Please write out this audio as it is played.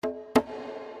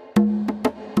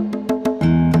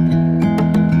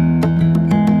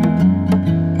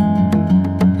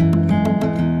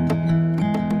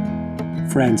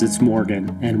Friends, it's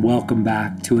Morgan, and welcome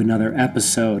back to another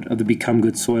episode of the Become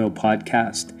Good Soil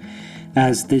podcast.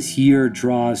 As this year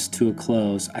draws to a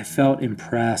close, I felt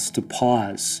impressed to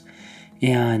pause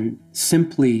and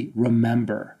simply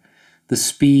remember the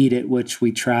speed at which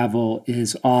we travel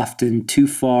is often too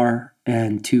far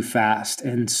and too fast,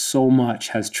 and so much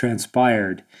has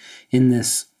transpired in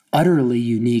this utterly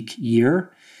unique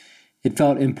year. It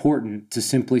felt important to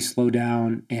simply slow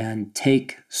down and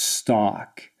take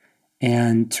stock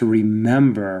and to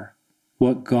remember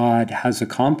what God has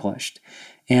accomplished,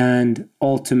 and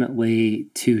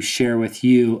ultimately to share with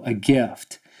you a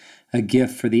gift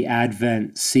for the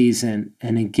Advent season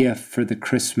and a gift for the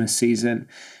Christmas season.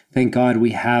 Thank God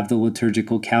we have the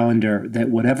liturgical calendar,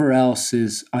 that whatever else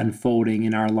is unfolding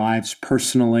in our lives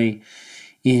personally,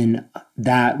 in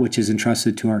that which is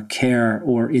entrusted to our care,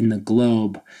 or in the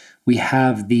globe, we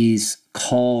have these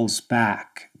calls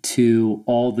back to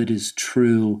all that is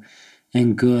true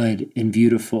and good and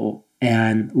beautiful.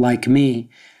 And like me,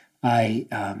 I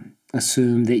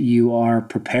assume that you are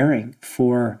preparing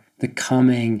for the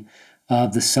coming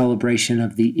of the celebration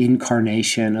of the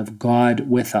incarnation of God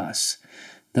with us,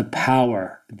 the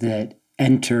power that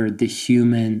entered the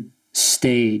human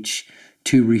stage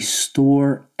to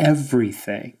restore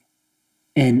everything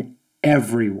and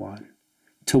everyone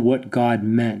to what God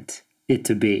meant it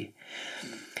to be.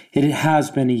 It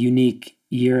has been a unique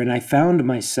year, and I found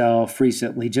myself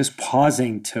recently just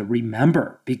pausing to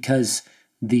remember, because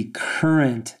the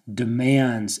current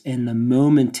demands and the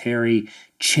momentary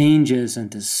changes and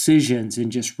decisions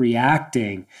and just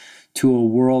reacting to a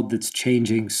world that's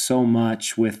changing so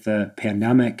much with the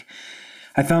pandemic,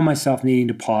 I found myself needing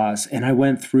to pause. And I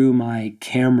went through my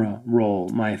camera roll,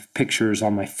 my pictures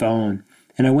on my phone,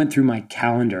 and I went through my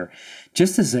calendar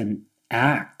just as an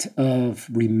act of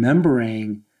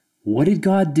remembering, what did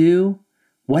God do?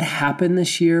 What happened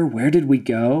this year? Where did we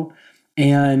go?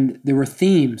 And there were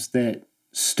themes that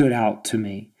stood out to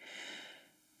me.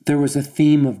 There was a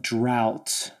theme of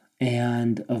drought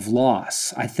and of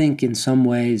loss. I think in some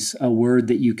ways a word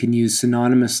that you can use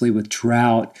synonymously with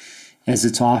drought, as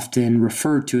it's often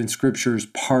referred to in scriptures,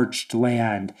 parched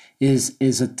land,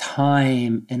 is a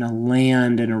time and a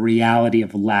land and a reality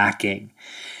of lacking.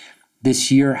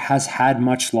 This year has had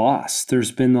much loss.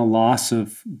 There's been the loss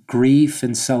of grief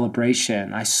and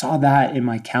celebration. I saw that in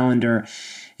my calendar.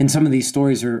 And some of these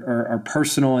stories are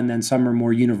personal, and then some are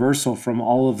more universal from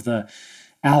all of the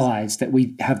allies that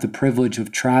we have the privilege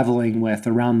of traveling with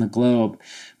around the globe.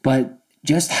 But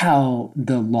just how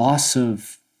the loss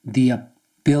of the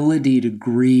ability to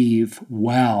grieve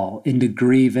well and to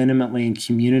grieve intimately in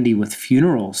community with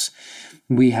funerals.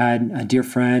 We had a dear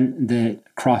friend that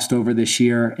crossed over this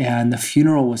year, and the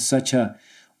funeral was such a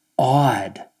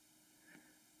odd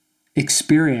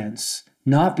experience,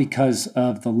 not because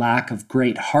of the lack of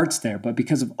great hearts there, but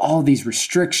because of all these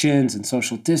restrictions and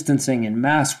social distancing and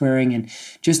mask wearing, and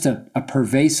just a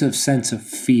pervasive sense of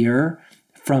fear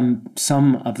from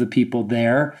some of the people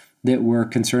there that were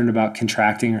concerned about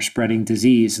contracting or spreading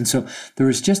disease. And so there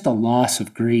was just a loss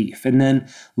of grief, and then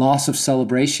loss of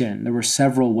celebration. There were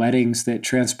several weddings that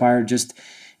transpired just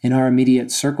in our immediate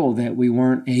circle that we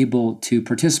weren't able to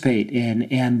participate in,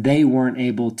 and they weren't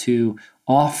able to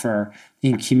offer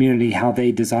in community how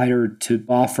they desired to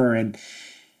offer. And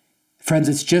friends,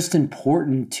 it's just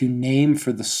important to name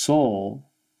for the soul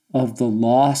of the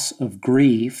loss of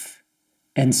grief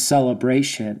and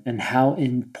celebration, and how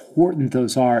important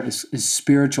those are as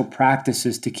spiritual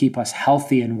practices to keep us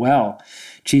healthy and well.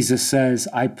 Jesus says,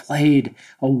 I played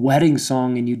a wedding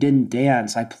song and you didn't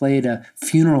dance. I played a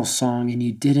funeral song and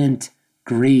you didn't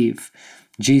grieve.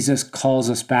 Jesus calls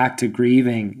us back to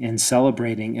grieving and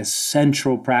celebrating as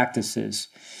central practices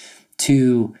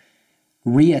to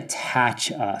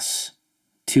reattach us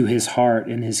to his heart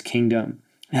and his kingdom.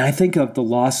 And I think of the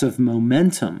loss of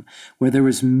momentum, where there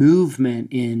was movement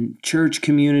in church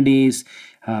communities.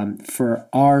 For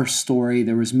our story,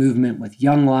 there was movement with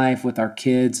Young Life, with our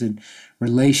kids, and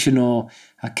relational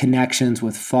connections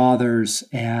with fathers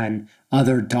and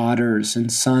other daughters and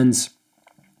sons.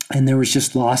 And there was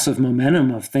just loss of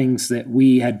momentum of things that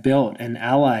we had built and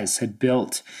allies had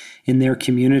built in their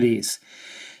communities.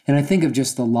 And I think of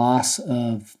just the loss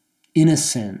of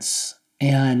innocence.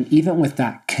 And even with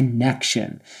that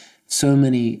connection, so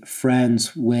many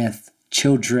friends with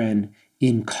children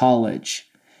in college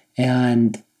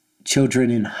and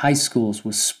children in high schools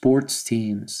with sports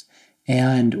teams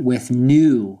and with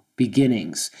new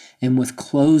beginnings and with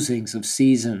closings of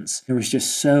seasons. There was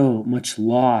just so much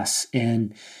loss.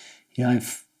 And,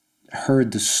 I've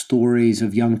heard the stories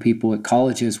of young people at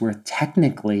colleges where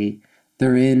technically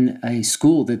they're in a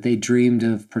school that they dreamed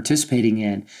of participating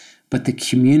in, but the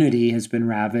community has been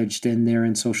ravaged and they're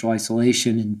in social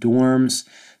isolation in dorms.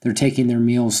 They're taking their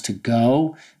meals to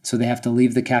go, so they have to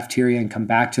leave the cafeteria and come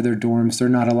back to their dorms. They're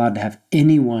not allowed to have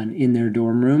anyone in their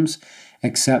dorm rooms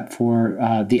except for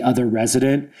the other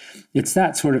resident. It's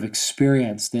that sort of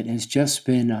experience that has just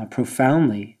been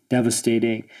profoundly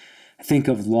devastating. I think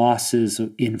of losses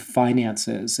in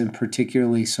finances, and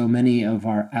particularly so many of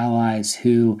our allies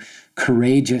who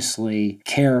courageously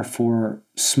care for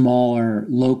smaller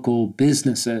local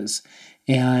businesses,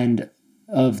 and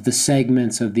of the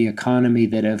segments of the economy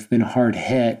that have been hard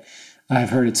hit. I've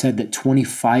heard it said that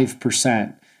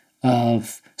 25%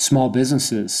 of small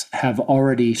businesses have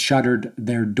already shuttered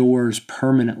their doors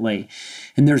permanently.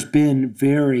 And there's been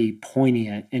very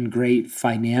poignant and great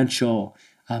financial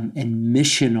and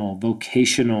missional,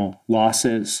 vocational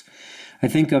losses. I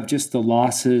think of just the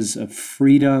losses of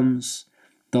freedoms,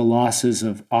 the losses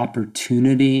of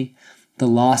opportunity, the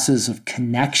losses of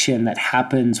connection that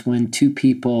happens when two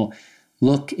people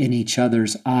look in each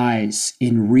other's eyes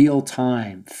in real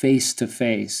time, face to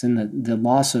face, and the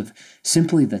loss of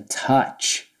simply the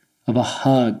touch of a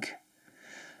hug,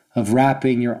 of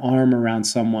wrapping your arm around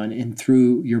someone and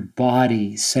through your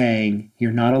body saying,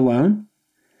 "You're not alone,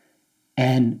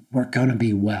 and we're going to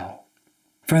be well."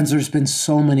 Friends, there's been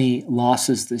so many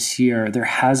losses this year. There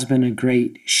has been a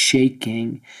great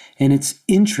shaking. And it's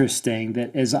interesting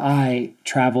that as I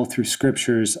travel through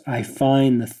scriptures, I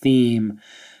find the theme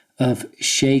of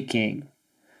shaking,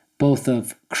 both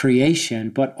of creation,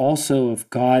 but also of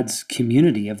God's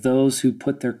community, of those who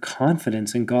put their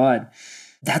confidence in God.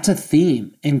 That's a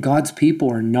theme, and God's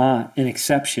people are not an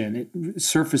exception. It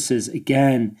surfaces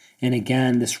again and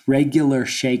again, this regular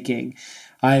shaking.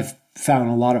 I've found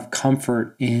a lot of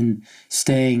comfort in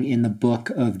staying in the book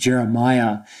of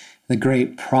Jeremiah, the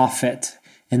great prophet,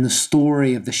 and the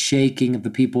story of the shaking of the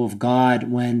people of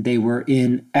God when they were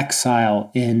in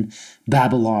exile in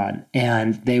Babylon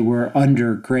and they were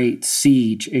under great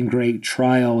siege and great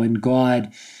trial. And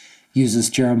God uses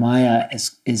Jeremiah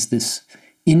as this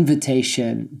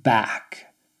invitation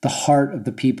back, the heart of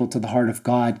the people to the heart of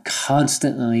God,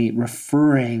 constantly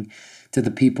referring to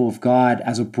the people of God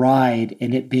as a bride,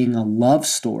 and it being a love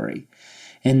story.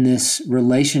 In this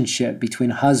relationship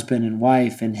between husband and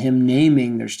wife, and him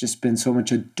naming there's just been so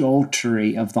much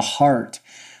adultery of the heart,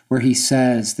 where he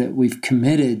says that we've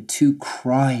committed two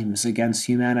crimes against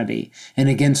humanity and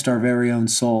against our very own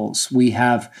souls. We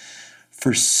have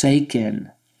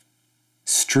forsaken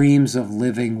streams of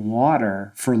living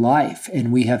water for life,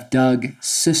 and we have dug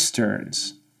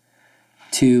cisterns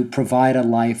to provide a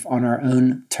life on our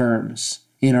own terms,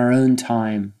 in our own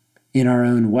time, in our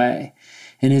own way.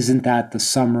 And isn't that the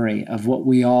summary of what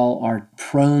we all are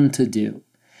prone to do,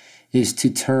 is to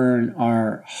turn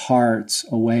our hearts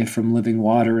away from living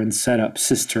water and set up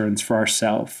cisterns for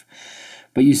ourselves?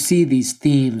 But you see these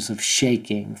themes of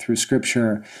shaking through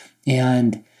Scripture,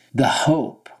 and the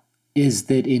hope is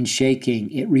that in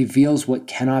shaking, it reveals what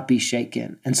cannot be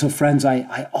shaken. And so, friends,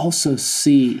 I also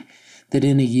see that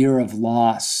in a year of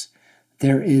loss,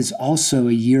 there is also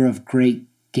a year of great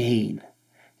gain.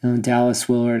 Dallas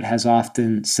Willard has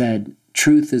often said,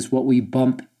 truth is what we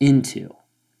bump into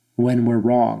when we're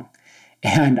wrong.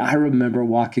 And I remember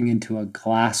walking into a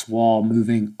glass wall,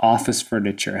 moving office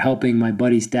furniture, helping my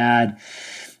buddy's dad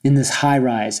in this high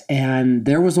rise. And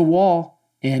there was a wall,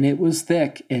 and it was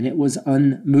thick, and it was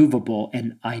unmovable,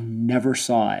 and I never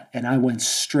saw it. And I went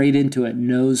straight into it,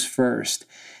 nose first,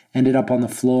 ended up on the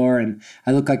floor, and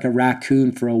I looked like a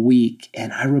raccoon for a week.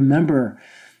 And I remember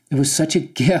it was such a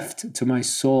gift to my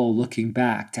soul looking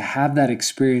back to have that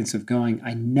experience of going,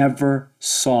 I never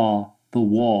saw the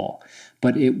wall,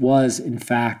 but it was in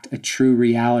fact a true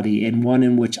reality, and one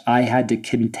in which I had to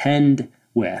contend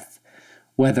with,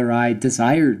 whether I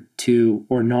desired to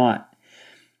or not.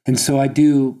 And so I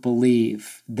do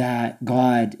believe that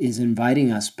God is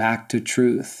inviting us back to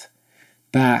truth,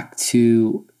 back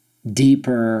to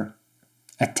deeper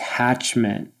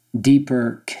attachment,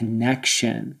 deeper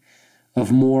connection, of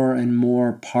more and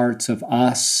more parts of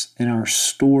us and our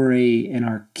story and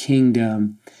our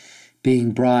kingdom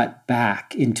being brought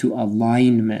back into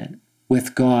alignment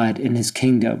with God and his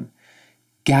kingdom,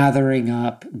 gathering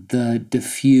up the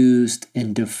diffused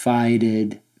and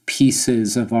divided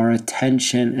pieces of our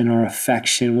attention and our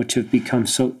affection, which have become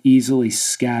so easily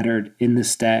scattered in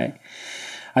this day.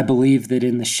 I believe that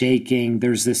in the shaking,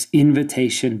 there's this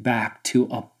invitation back to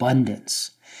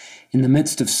abundance. In the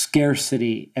midst of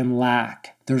scarcity and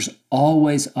lack, there's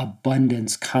always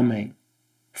abundance coming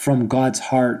from God's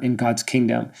heart and God's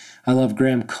kingdom. I love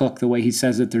Graham Cook, the way he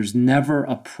says that there's never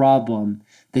a problem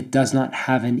that does not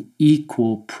have an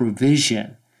equal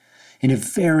provision. in a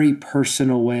very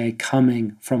personal way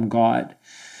coming from God.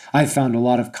 I've found a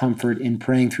lot of comfort in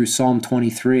praying through Psalm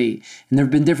 23. And there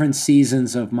have been different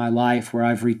seasons of my life where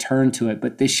I've returned to it.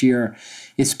 But this year,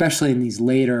 especially in these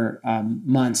later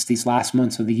months, these last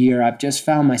months of the year, I've just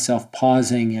found myself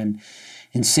pausing and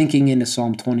sinking into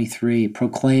Psalm 23,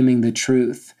 proclaiming the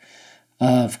truth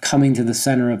of coming to the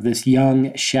center of this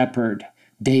young shepherd,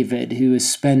 David, who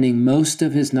is spending most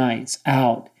of his nights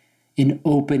out in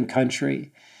open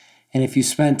country. And if you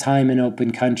spend time in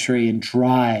open country and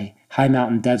dry, high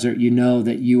mountain desert, you know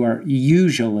that you are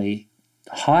usually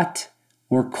hot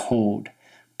or cold,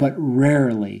 but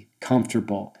rarely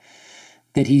comfortable.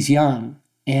 That he's young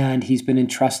and he's been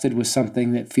entrusted with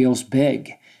something that feels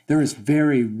big. There is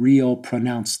very real,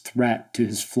 pronounced threat to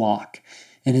his flock,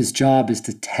 and his job is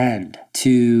to tend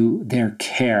to their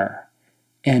care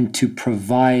and to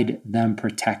provide them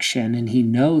protection. And he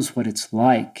knows what it's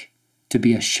like to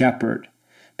be a shepherd,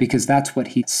 because that's what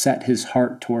he set his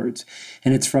heart towards.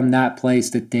 And it's from that place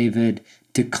that David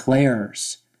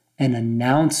declares and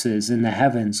announces in the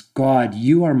heavens, God,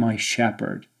 you are my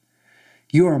shepherd.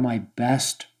 You are my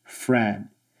best friend.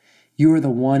 You are the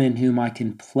one in whom I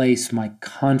can place my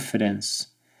confidence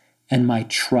and my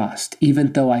trust,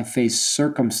 even though I face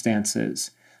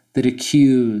circumstances that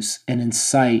accuse and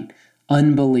incite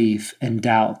unbelief and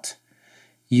doubt.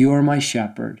 You are my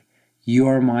shepherd. You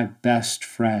are my best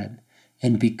friend.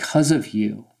 And because of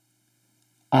you,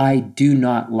 I do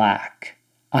not lack.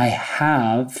 I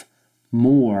have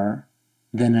more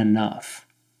than enough.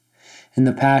 And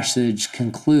the passage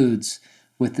concludes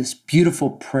with this beautiful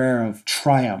prayer of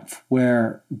triumph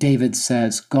where David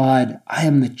says, God, I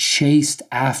am the chased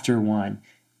after one.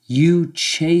 You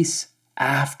chase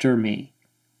after me,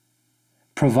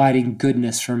 providing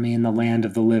goodness for me in the land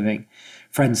of the living.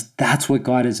 Friends, that's what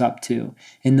God is up to.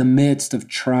 In the midst of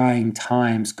trying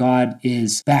times, God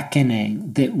is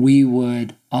beckoning that we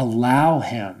would allow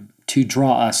him to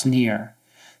draw us near,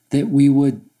 that we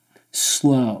would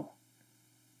slow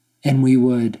and we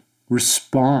would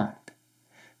respond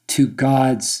to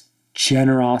God's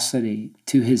generosity,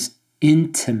 to his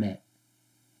intimate,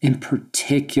 in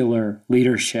particular,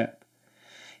 leadership,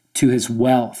 to his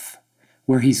wealth,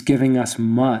 where he's giving us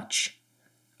much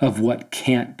of what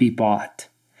can't be bought.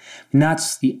 And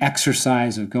that's the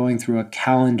exercise of going through a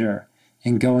calendar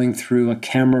and going through a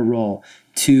camera roll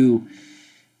to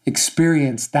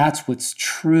experience that's what's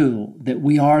true, that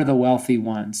we are the wealthy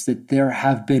ones, that there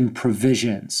have been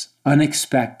provisions,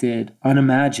 unexpected,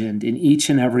 unimagined in each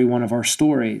and every one of our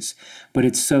stories. But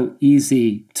it's so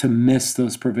easy to miss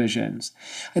those provisions.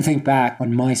 I think back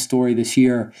on my story this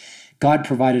year, God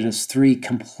provided us 3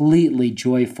 completely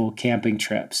joyful camping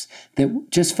trips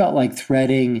that just felt like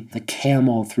threading the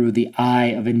camel through the eye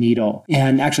of a needle.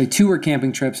 And actually 2 were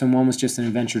camping trips and 1 was just an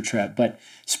adventure trip. But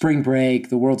spring break,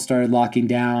 the world started locking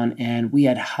down and we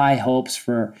had high hopes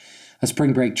for a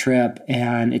spring break trip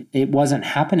and it wasn't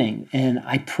happening. And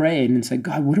I prayed and said,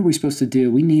 God, what are we supposed to do?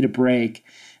 We need a break.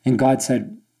 And God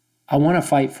said, I want to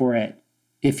fight for it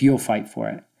if you'll fight for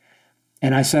it.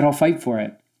 And I said, I'll fight for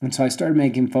it. And so I started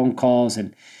making phone calls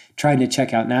and trying to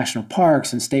check out national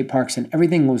parks and state parks, and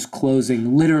everything was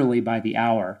closing literally by the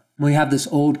hour. We have this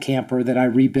old camper that I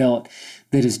rebuilt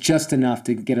that is just enough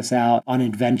to get us out on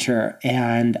adventure.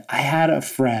 And I had a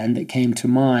friend that came to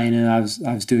mind, and I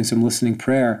was doing some listening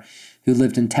prayer, who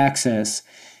lived in Texas,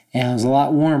 and it was a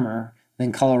lot warmer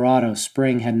than Colorado.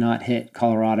 Spring had not hit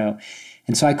Colorado.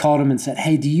 And so I called him and said,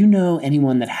 hey, do you know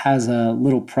anyone that has a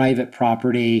little private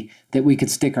property that we could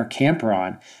stick our camper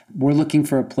on? We're looking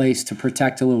for a place to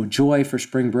protect a little joy for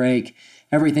spring break.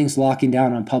 Everything's locking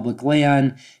down on public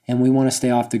land, and we want to stay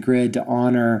off the grid to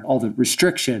honor all the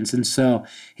restrictions. And so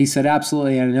he said,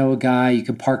 absolutely, I know a guy. You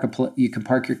can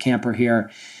park your camper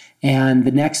here. And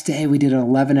the next day we did an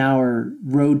 11-hour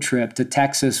road trip to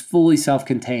Texas, fully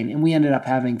self-contained. And we ended up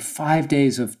having 5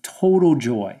 days of total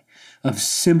joy, of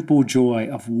simple joy,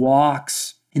 of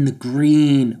walks in the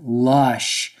green,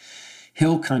 lush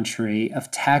hill country of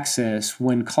Texas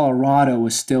when Colorado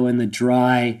was still in the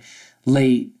dry,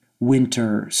 late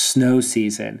winter snow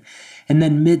season. And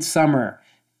then midsummer,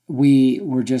 we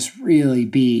were just really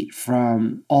beat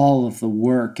from all of the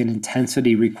work and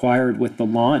intensity required with the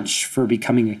launch for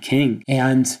becoming a king.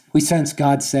 And we sensed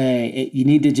God say, you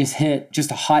need to just hit just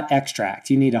a hot extract.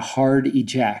 You need a hard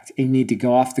eject. And you need to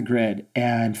go off the grid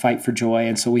and fight for joy.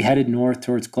 And so we headed north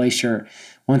towards Glacier.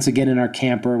 Once again in our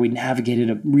camper, we navigated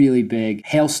a really big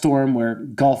hailstorm where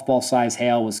golf ball size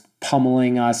hail was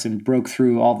pummeling us and broke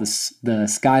through all the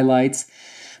skylights.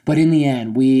 But in the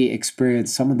end, we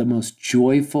experienced some of the most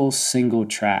joyful single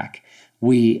track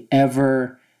we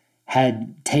ever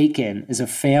had taken as a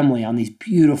family on these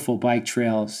beautiful bike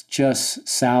trails just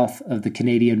south of the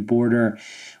Canadian border.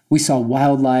 We saw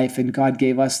wildlife, and God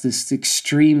gave us this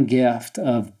extreme gift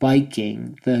of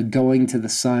biking, the Going to the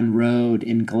Sun road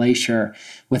in Glacier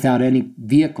without any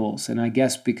vehicles. And I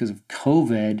guess because of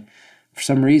COVID, for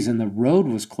some reason, the road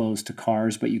was closed to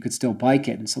cars, but you could still bike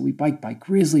it. And so we biked by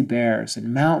grizzly bears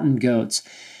and mountain goats.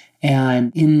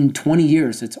 And in 20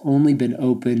 years, it's only been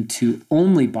open to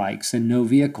only bikes and no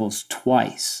vehicles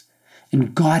twice.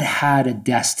 And God had a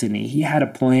destiny. He had a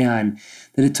plan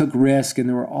that it took risk. And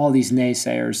there were all these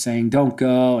naysayers saying, don't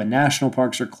go, and national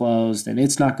parks are closed, and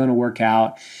it's not going to work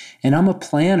out. And I'm a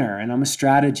planner and I'm a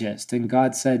strategist. And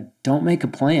God said, don't make a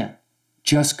plan,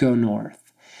 just go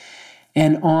north.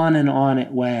 And on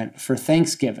it went. For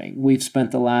Thanksgiving, we've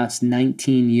spent the last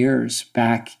 19 years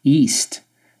back east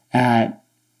at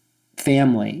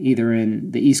family, either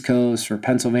in the East Coast or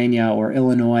Pennsylvania or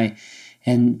Illinois.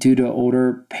 And due to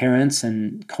older parents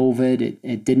and COVID,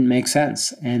 it didn't make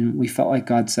sense. And we felt like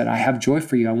God said, I have joy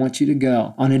for you. I want you to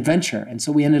go on adventure. And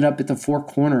so we ended up at the Four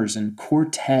Corners in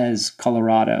Cortez,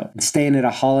 Colorado, and staying at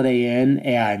a Holiday Inn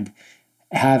and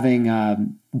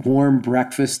having warm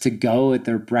breakfast to go at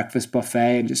their breakfast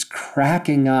buffet and just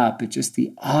cracking up at just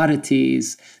the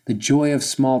oddities, the joy of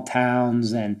small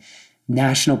towns and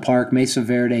National Park, Mesa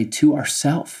Verde to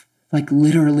ourselves, like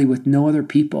literally with no other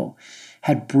people.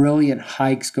 Had brilliant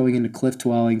hikes going into cliff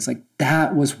dwellings. Like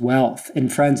that was wealth.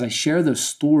 And friends, I share those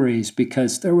stories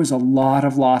because there was a lot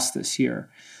of loss this year.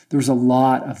 There was a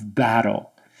lot of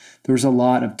battle. There was a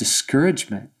lot of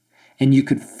discouragement. And you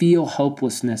could feel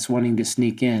hopelessness wanting to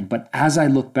sneak in. But as I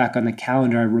look back on the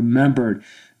calendar, I remembered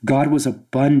God was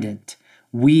abundant.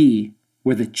 We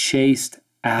were the chased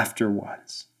after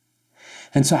ones.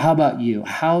 And so how about you?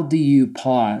 How do you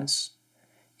pause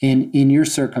in your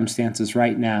circumstances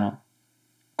right now?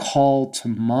 Call to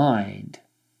mind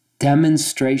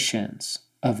demonstrations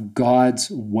of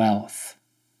God's wealth,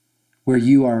 where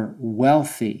you are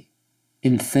wealthy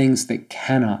in things that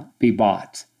cannot be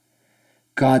bought.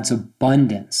 God's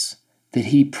abundance that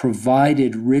He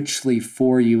provided richly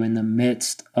for you in the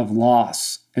midst of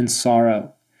loss and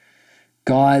sorrow.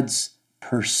 God's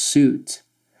pursuit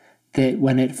that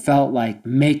when it felt like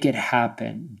make it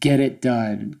happen, get it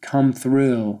done, come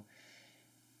through,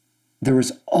 there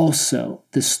was also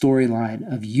the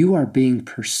storyline of you are being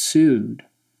pursued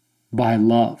by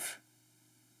love.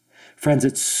 Friends,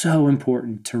 it's so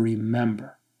important to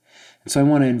remember. And so I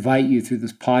want to invite you through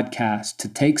this podcast to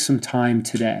take some time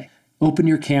today. Open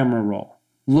your camera roll.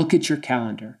 Look at your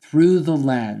calendar through the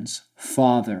lens,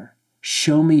 Father,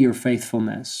 show me your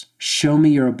faithfulness. Show me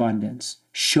your abundance.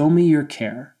 Show me your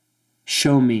care.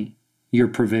 Show me your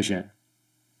provision.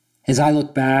 As I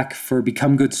look back for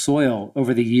Become Good Soil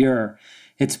over the year,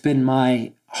 it's been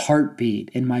my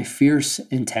heartbeat and my fierce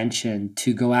intention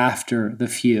to go after the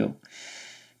few,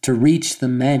 to reach the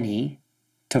many,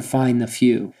 to find the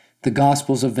few. The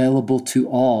gospel's available to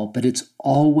all, but it's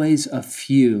always a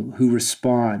few who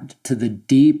respond to the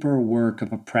deeper work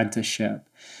of apprenticeship.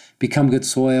 Become Good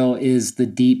Soil is the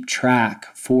deep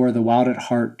track for the Wild at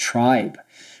Heart tribe,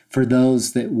 for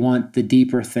those that want the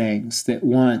deeper things, that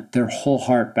want their whole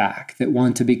heart back, that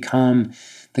want to become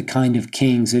the kind of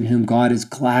kings in whom God is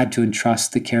glad to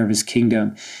entrust the care of His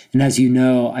kingdom. And as you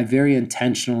know, I very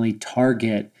intentionally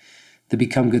target the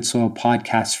Become Good Soil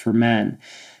podcast for men.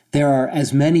 There are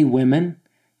as many women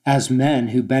as men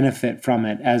who benefit from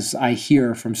it, as I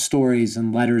hear from stories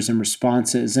and letters and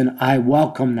responses. And I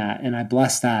welcome that and I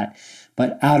bless that.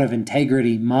 But out of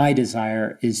integrity, my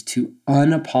desire is to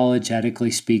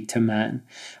unapologetically speak to men.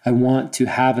 I want to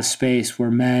have a space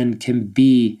where men can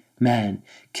be men,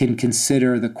 can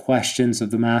consider the questions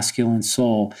of the masculine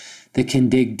soul, that can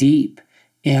dig deep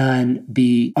and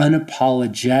be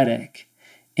unapologetic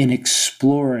in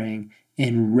exploring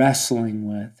and wrestling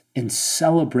with and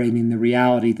celebrating the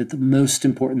reality that the most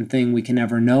important thing we can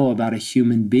ever know about a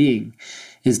human being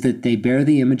is that they bear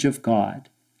the image of God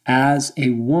as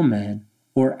a woman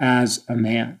or as a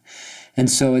man. And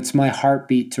so it's my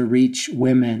heartbeat to reach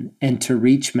women and to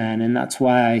reach men. And that's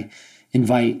why I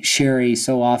invite Sherry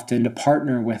so often to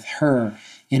partner with her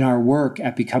in our work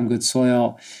at Become Good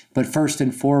Soil. But first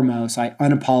and foremost, I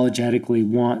unapologetically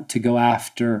want to go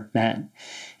after men.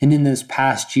 And in this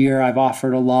past year, I've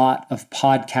offered a lot of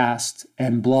podcasts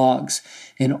and blogs.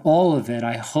 In all of it,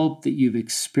 I hope that you've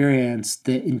experienced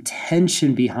the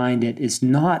intention behind it is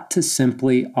not to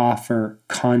simply offer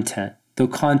content, though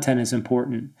content is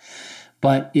important,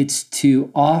 but it's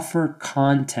to offer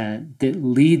content that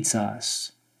leads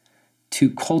us to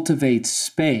cultivate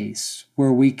space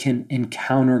where we can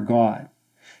encounter God,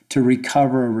 to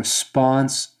recover a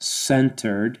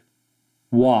response-centered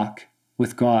walk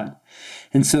with God.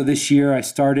 And so this year I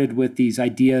started with these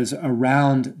ideas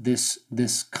around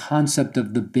this concept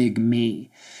of the big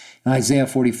me. And Isaiah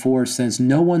 44 says,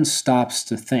 no one stops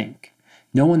to think.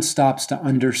 No one stops to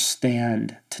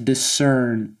understand, to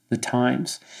discern the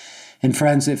times. And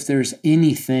friends, if there's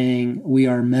anything we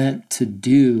are meant to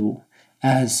do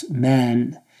as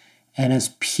men and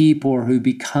as people who are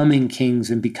becoming kings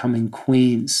and becoming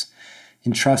queens,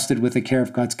 entrusted with the care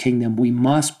of God's kingdom, we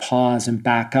must pause and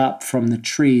back up from the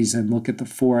trees and look at the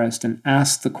forest and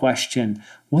ask the question,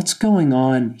 what's going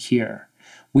on here?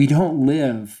 We don't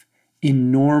live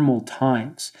in normal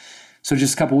times. So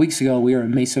just a couple weeks ago, we were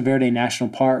in Mesa Verde National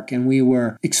Park, and we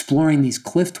were exploring these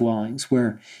cliff dwellings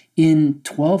where in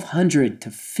 1200 to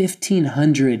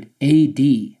 1500 AD,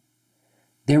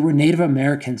 there were Native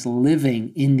Americans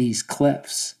living in these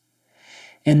cliffs.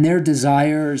 And their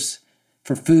desires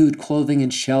for food, clothing,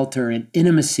 and shelter, and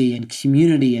intimacy, and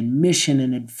community, and mission,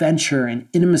 and adventure, and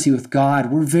intimacy with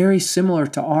God were very similar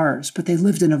to ours, but they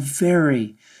lived in a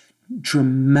very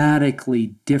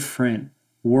dramatically different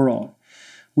world.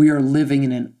 We are living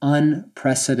in an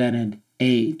unprecedented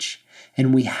age,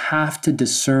 and we have to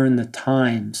discern the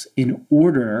times in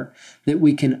order that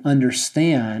we can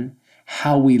understand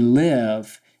how we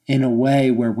live in a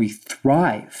way where we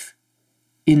thrive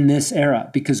in this era,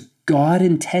 because God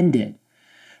intended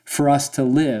for us to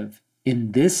live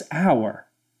in this hour,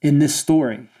 in this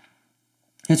story.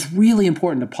 It's really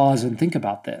important to pause and think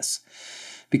about this,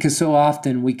 because so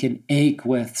often we can ache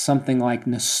with something like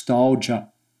nostalgia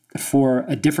for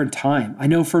a different time. I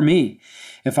know for me,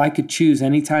 if I could choose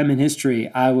any time in history,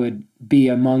 I would be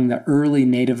among the early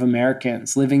Native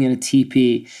Americans living in a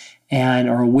teepee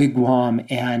or a wigwam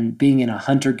and being in a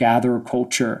hunter-gatherer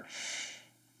culture.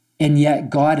 And yet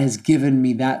God has given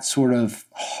me that sort of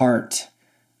heart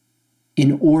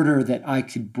in order that I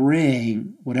could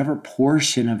bring whatever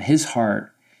portion of his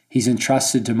heart he's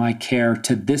entrusted to my care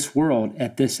to this world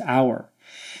at this hour.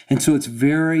 And so it's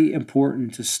very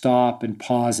important to stop and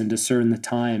pause and discern the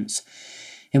times.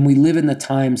 And we live in the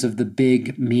times of the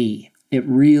big me. It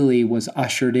really was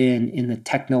ushered in the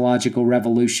technological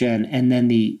revolution, and then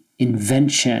the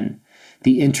invention,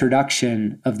 the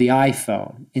introduction of the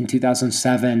iPhone in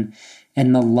 2007,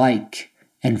 and the like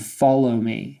and follow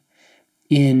me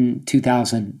in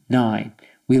 2009.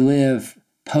 We live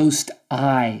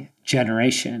post-I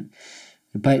generation.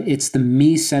 But it's the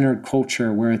me-centered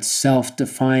culture where it's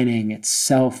self-defining, it's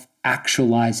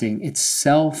self-actualizing, it's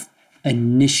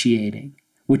self-initiating,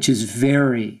 which is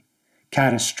very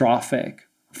catastrophic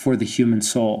for the human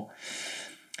soul.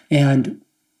 And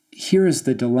here is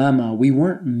the dilemma. We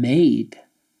weren't made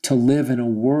to live in a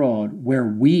world where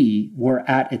we were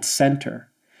at its center.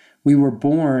 We were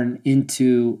born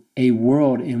into a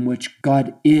world in which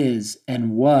God is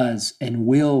and was and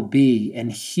will be,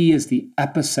 and he is the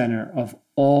epicenter of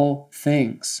all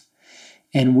things.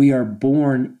 And we are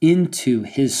born into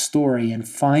his story and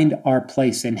find our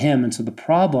place in him. And so the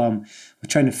problem with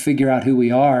trying to figure out who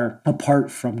we are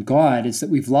apart from God is that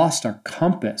we've lost our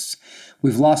compass,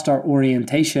 we've lost our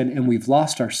orientation, and we've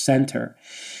lost our center.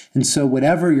 And so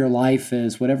whatever your life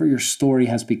is, whatever your story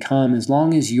has become, as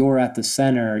long as you're at the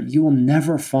center, you will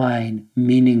never find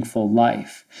meaningful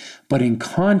life. But in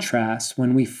contrast,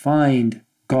 when we find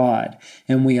God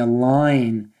and we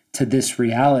align to this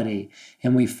reality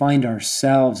and we find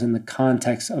ourselves in the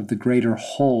context of the greater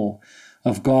whole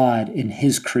of God in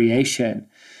his creation,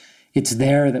 it's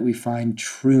there that we find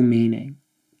true meaning,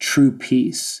 true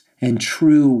peace, and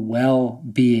true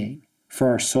well-being for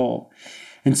our soul.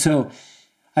 And so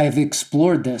I have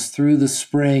explored this through the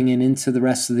spring and into the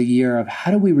rest of the year of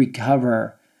how do we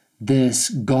recover this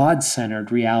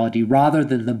God-centered reality rather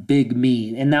than the big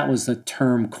me. And that was the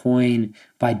term coined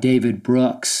by David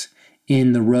Brooks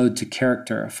in The Road to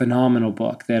Character, a phenomenal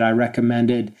book that I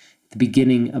recommended at the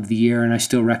beginning of the year and I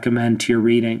still recommend to your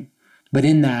reading. But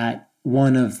in that,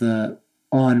 one of the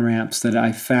on-ramps that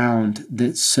I found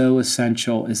that's so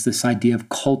essential is this idea of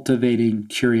cultivating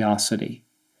curiosity.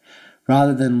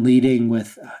 Rather than leading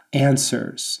with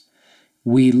answers,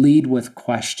 we lead with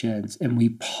questions and we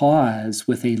pause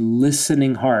with a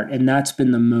listening heart. And that's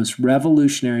been the most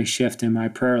revolutionary shift in my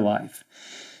prayer life,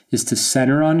 is to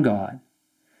center on God,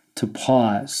 to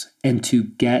pause, and to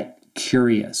get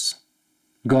curious.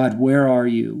 God, where are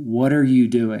you? What are you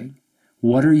doing?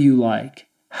 What are you like?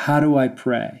 How do I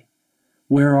pray?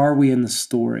 Where are we in the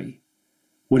story?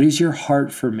 What is your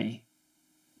heart for me?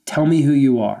 Tell me who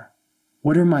you are.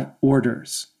 What are my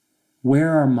orders?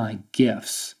 Where are my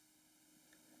gifts?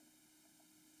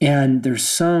 And there's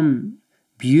some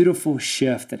beautiful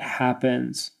shift that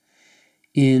happens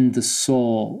in the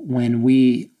soul when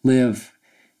we live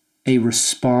a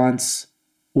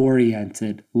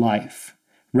response-oriented life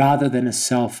rather than a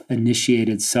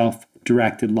self-initiated,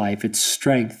 self-directed life. It's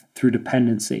strength through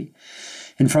dependency.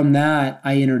 And from that,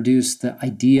 I introduced the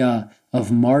idea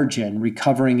of margin,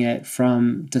 recovering it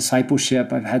from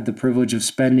discipleship I've had the privilege of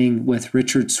spending with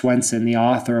Richard Swenson, the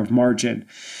author of Margin,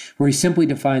 where he simply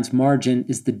defines margin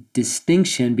as the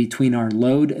distinction between our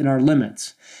load and our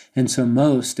limits. And so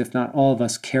most, if not all of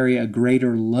us, carry a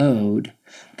greater load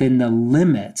than the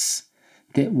limits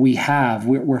that we have.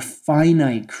 We're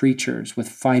finite creatures with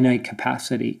finite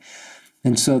capacity.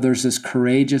 And so there's this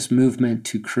courageous movement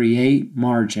to create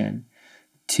margin,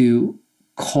 to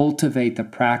cultivate the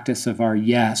practice of our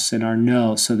yes and our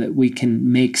no so that we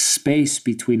can make space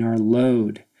between our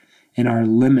load and our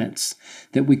limits,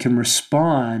 that we can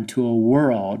respond to a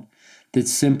world that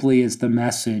simply is the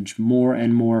message more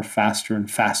and more, faster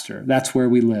and faster. That's where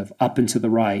we live, up and to the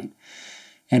right.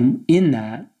 And in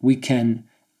that, we can,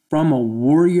 from a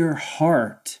warrior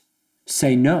heart,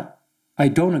 say, no, I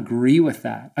don't agree with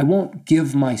that. I won't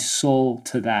give my soul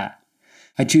to that.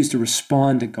 I choose to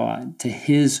respond to God, to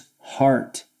His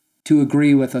heart, to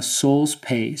agree with a soul's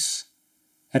pace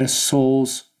at a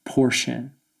soul's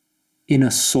portion in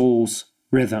a soul's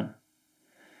rhythm.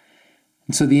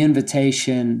 And so the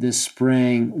invitation this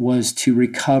spring was to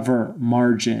recover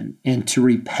margin and to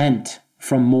repent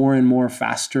from more and more,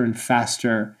 faster and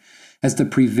faster as the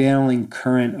prevailing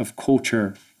current of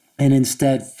culture, and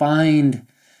instead find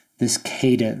this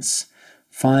cadence,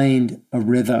 find a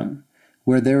rhythm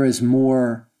where there is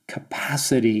more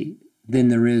capacity than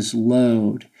there is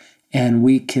load, and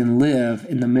we can live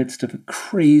in the midst of a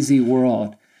crazy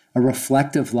world, a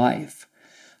reflective life,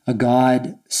 a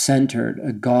God-centered,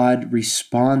 a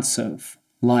God-responsive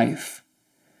life,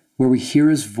 where we hear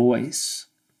His voice,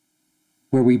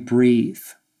 where we breathe,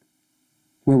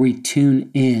 where we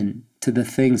tune in to the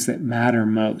things that matter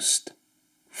most.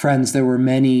 Friends, there were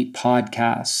many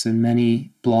podcasts and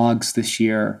many blogs this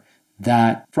year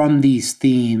that from these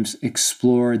themes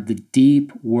explored the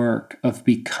deep work of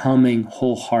becoming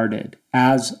wholehearted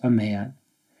as a man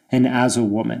and as a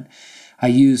woman. I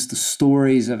used the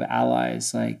stories of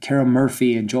allies like Kara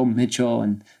Murphy and Joel Mitchell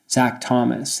and Zach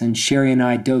Thomas, and Sherry and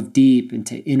I dove deep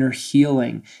into inner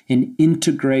healing and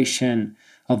integration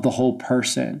of the whole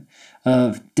person,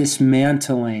 of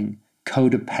dismantling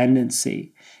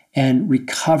codependency and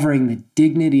recovering the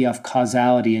dignity of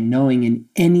causality and knowing in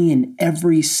any and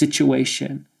every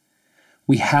situation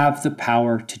we have the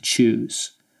power to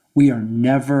choose. We are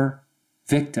never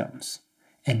victims,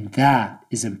 and that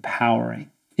is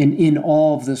empowering. And in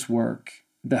all of this work,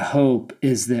 the hope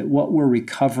is that what we're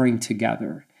recovering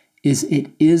together is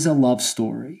it is a love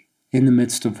story in the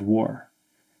midst of war.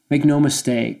 Make no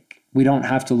mistake, we don't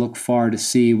have to look far to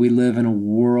see we live in a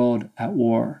world at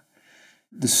war.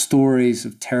 The stories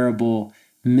of terrible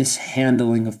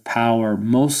mishandling of power,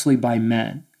 mostly by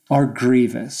men, are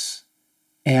grievous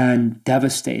and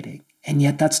devastating. And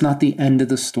yet that's not the end of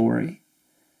the story.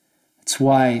 It's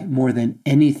why, more than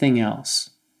anything else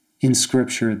in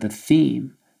Scripture, the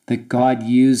theme that God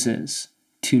uses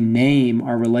to name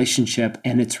our relationship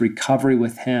and its recovery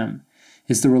with Him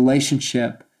is the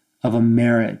relationship of a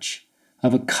marriage,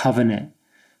 of a covenant,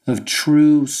 of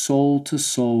true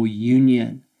soul-to-soul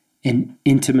union and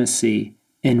intimacy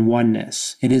and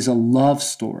oneness. It is a love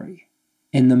story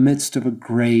in the midst of a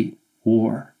great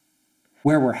war.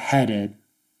 Where we're headed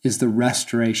is the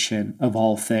restoration of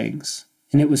all things.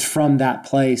 And it was from that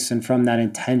place and from that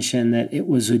intention that it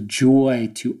was a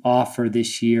joy to offer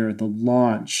this year the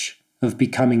launch of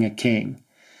Becoming a King.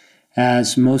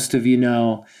 As most of you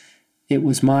know, it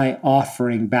was my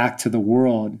offering back to the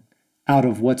world out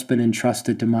of what's been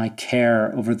entrusted to my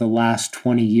care over the last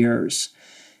 20 years.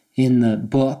 In the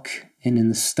book and in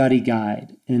the study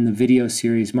guide and in the video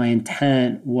series, my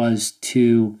intent was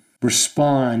to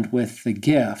respond with the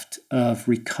gift of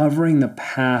recovering the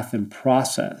path and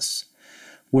process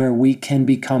where we can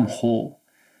become whole,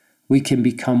 we can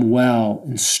become well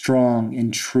and strong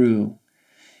and true,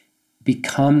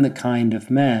 become the kind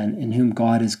of men in whom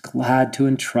God is glad to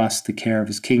entrust the care of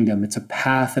His kingdom. It's a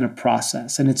path and a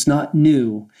process, and it's not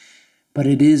new, but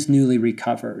it is newly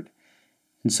recovered.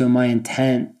 And so my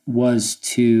intent was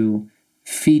to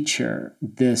feature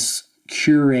this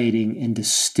curating and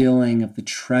distilling of the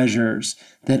treasures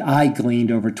that I gleaned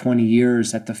over 20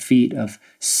 years at the feet of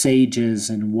sages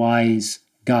and wise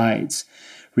guides,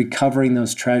 recovering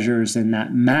those treasures in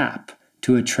that map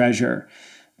to a treasure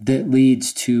that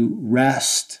leads to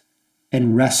rest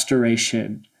and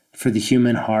restoration for the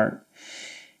human heart.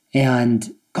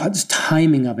 And God's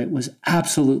timing of it was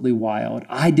absolutely wild.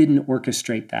 I didn't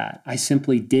orchestrate that. I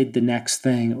simply did the next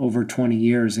thing over 20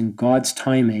 years, and God's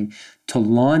timing to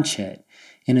launch it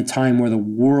in a time where the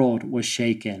world was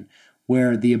shaken,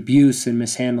 where the abuse and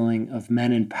mishandling of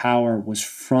men in power was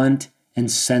front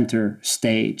and center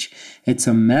stage. It's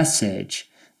a message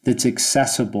that's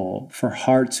accessible for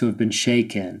hearts who have been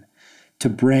shaken to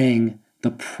bring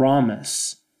the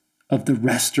promise of the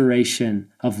restoration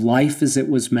of life as it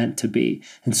was meant to be.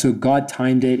 And so God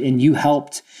timed it, and you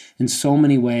helped in so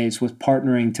many ways with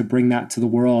partnering to bring that to the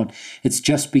world. It's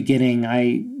just beginning.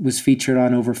 I was featured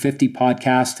on over 50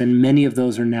 podcasts, and many of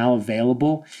those are now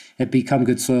available at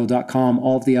becomegoodsoil.com.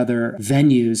 All of the other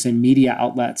venues and media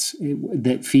outlets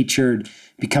that featured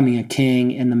Becoming a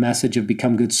King and the message of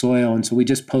Become Good Soil. And so we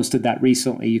just posted that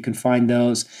recently. You can find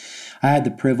those. I had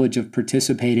the privilege of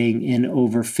participating in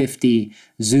over 50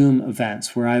 Zoom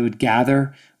events where I would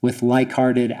gather with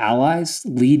like-hearted allies,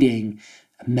 leading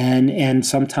men and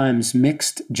sometimes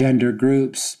mixed gender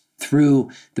groups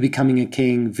through the Becoming a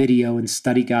King video and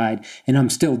study guide. And I'm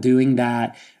still doing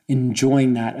that,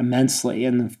 enjoying that immensely.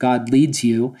 And if God leads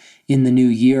you in the new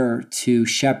year to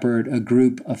shepherd a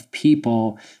group of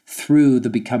people through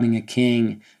the Becoming a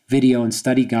King video and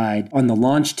study guide, on the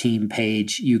launch team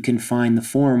page, you can find the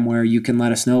form where you can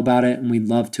let us know about it. And we'd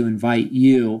love to invite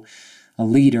you, a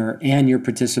leader, and your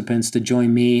participants to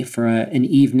join me for an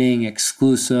evening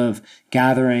exclusive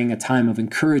gathering, a time of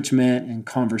encouragement and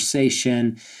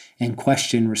conversation and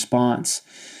question response.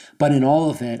 But in all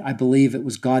of it, I believe it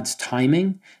was God's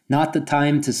timing, not the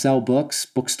time to sell books.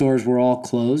 Bookstores were all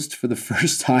closed for the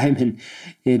first time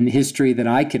in history that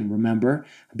I can remember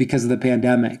because of the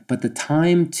pandemic, but the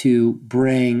time to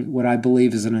bring what I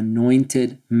believe is an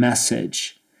anointed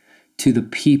message to the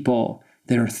people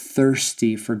that are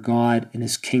thirsty for God and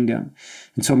His kingdom.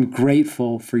 And so I'm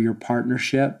grateful for your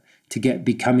partnership to get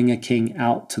Becoming a King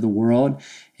out to the world.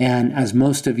 And as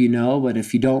most of you know, but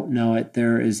if you don't know it,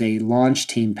 there is a launch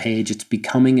team page. It's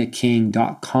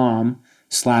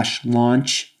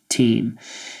becomingaking.com/launch team.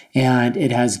 And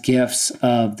it has gifts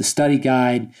of the study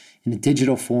guide in a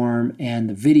digital form and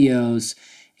the videos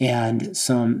and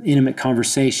some intimate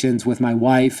conversations with my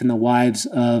wife and the wives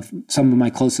of some of my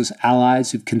closest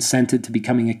allies who've consented to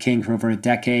becoming a king for over a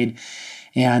decade.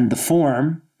 And the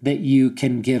form that you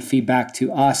can give feedback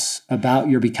to us about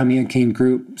your Becoming a King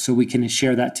group so we can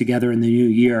share that together in the new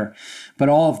year. But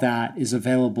all of that is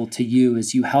available to you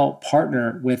as you help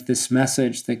partner with this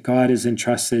message that God has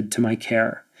entrusted to my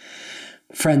care.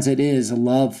 Friends, it is a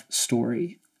love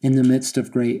story in the midst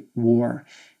of great war.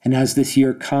 And as this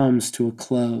year comes to a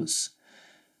close,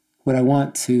 what I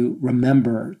want to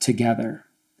remember together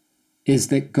is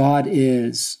that God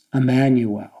is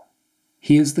Emmanuel.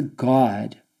 He is the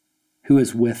God who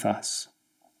is with us.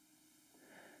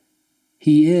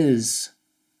 He is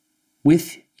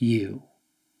with you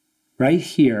right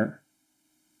here,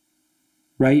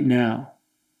 right now,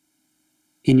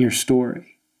 in your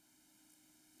story,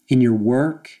 in your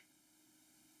work,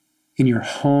 in your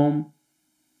home,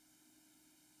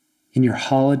 in your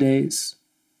holidays,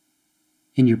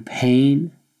 in your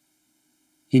pain,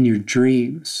 in your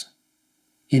dreams,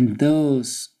 in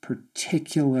those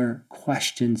particular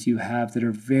questions you have that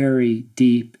are very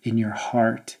deep in your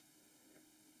heart.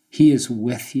 He is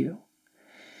with you,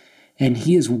 and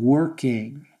He is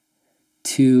working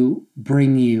to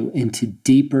bring you into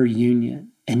deeper union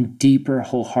and deeper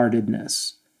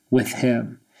wholeheartedness with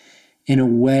Him in a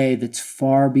way that's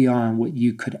far beyond what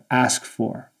you could ask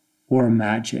for or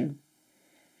imagine.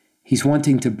 He's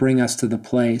wanting to bring us to the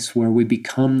place where we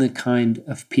become the kind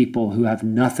of people who have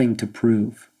nothing to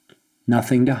prove,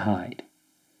 nothing to hide,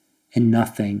 and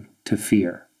nothing to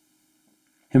fear.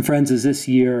 And friends, as this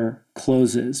year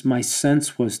closes, my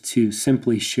sense was to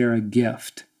simply share a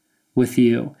gift with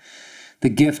you, the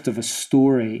gift of a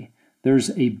story.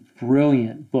 There's a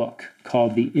brilliant book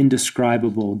called The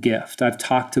Indescribable Gift. I've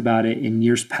talked about it in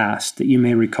years past that you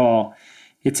may recall.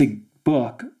 It's a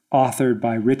book authored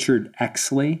by Richard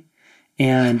Exley,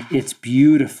 and it's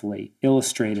beautifully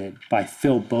illustrated by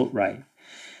Phil Boatwright.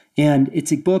 And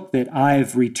it's a book that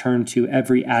I've returned to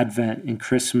every Advent and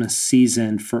Christmas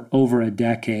season for over a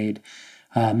decade,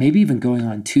 maybe even going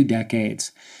on 2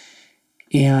 decades.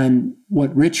 And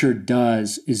what Richard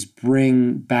does is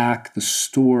bring back the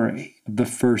story of the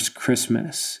first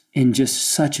Christmas in just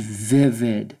such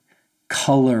vivid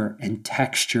color and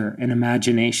texture and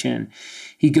imagination.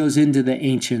 He goes into the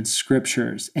ancient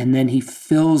scriptures and then he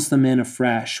fills them in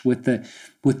afresh with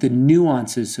the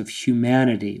nuances of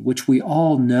humanity, which we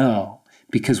all know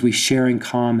because we share in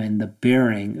common the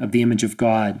bearing of the image of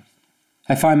God.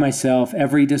 I find myself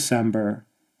every December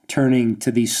turning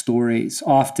to these stories.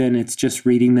 Often it's just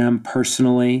reading them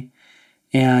personally.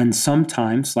 And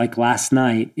sometimes, like last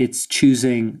night, it's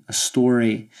choosing a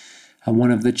story.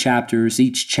 One of the chapters,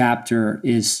 each chapter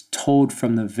is told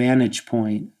from the vantage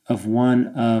point of one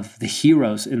of the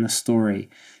heroes in the story,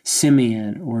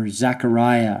 Simeon or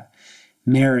Zechariah,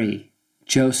 Mary,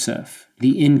 Joseph,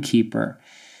 the innkeeper.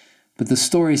 But the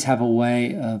stories have a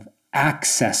way of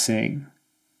accessing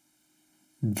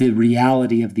the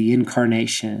reality of the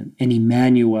incarnation and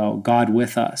Emmanuel, God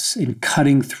with us, and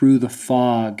cutting through the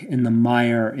fog and the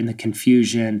mire and the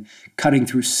confusion, cutting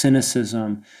through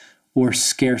cynicism or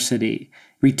scarcity,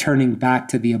 returning back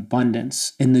to the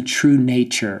abundance and the true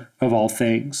nature of all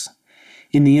things.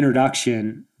 In the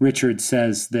introduction, Richard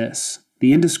says this: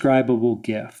 the indescribable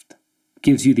gift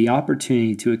gives you the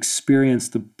opportunity to experience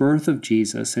the birth of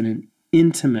Jesus in an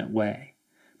intimate way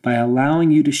by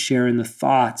allowing you to share in the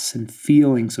thoughts and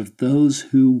feelings of those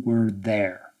who were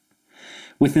there,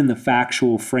 within the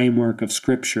factual framework of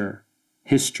Scripture,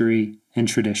 history, and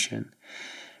tradition.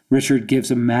 Richard gives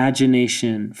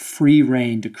imagination free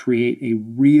rein to create a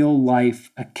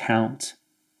real-life account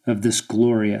of this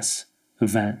glorious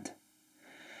event.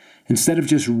 Instead of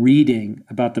just reading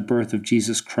about the birth of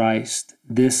Jesus Christ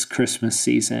this Christmas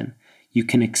season, you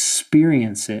can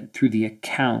experience it through the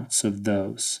accounts of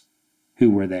those who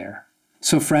were there.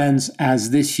 So friends, as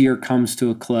this year comes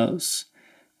to a close,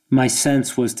 my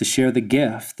sense was to share the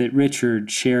gift that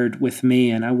Richard shared with me,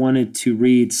 and I wanted to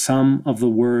read some of the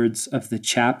words of the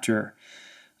chapter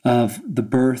of the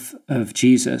birth of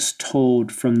Jesus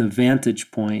told from the vantage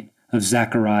point of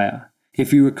Zechariah.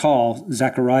 If you recall,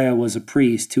 Zechariah was a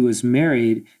priest who was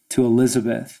married to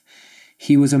Elizabeth.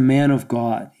 He was a man of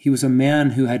God. He was a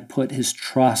man who had put his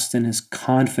trust and his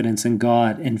confidence in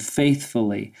God and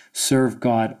faithfully served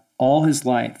God all his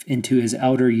life into his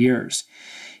outer years.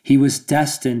 He was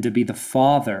destined to be the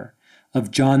father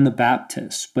of John the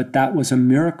Baptist, but that was a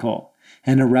miracle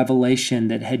and a revelation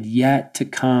that had yet to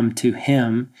come to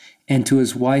him and to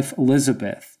his wife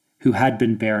Elizabeth, who had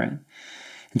been barren.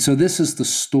 And so this is the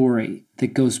story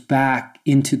that goes back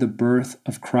into the birth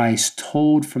of Christ,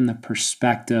 told from the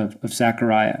perspective of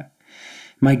Zechariah.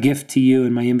 My gift to you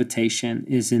and my invitation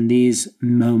is in these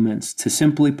moments to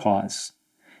simply pause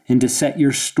and to set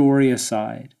your story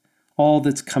aside, all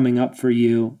that's coming up for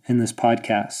you in this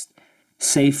podcast.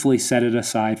 Safely set it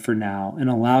aside for now and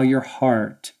allow your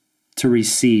heart to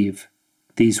receive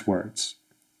these words.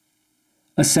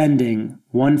 Ascending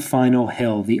one final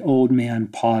hill, the old man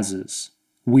pauses,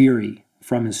 weary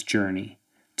from his journey,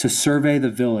 to survey the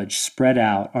village spread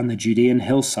out on the Judean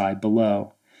hillside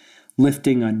below.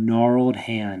 Lifting a gnarled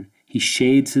hand, he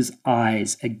shades his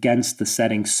eyes against the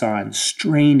setting sun,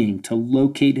 straining to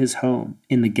locate his home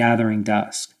in the gathering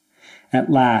dusk.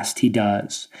 At last he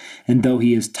does, and though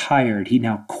he is tired, he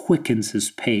now quickens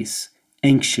his pace,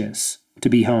 anxious to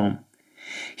be home.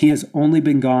 He has only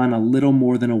been gone a little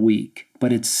more than a week,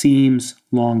 but it seems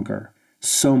longer.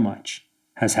 So much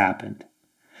has happened.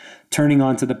 Turning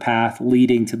onto the path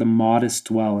leading to the modest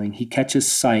dwelling, he catches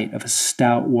sight of a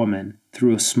stout woman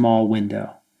through a small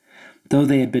window. Though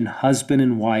they had been husband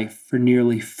and wife for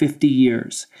nearly 50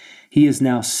 years, he is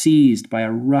now seized by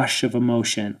a rush of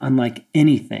emotion unlike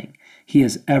anything he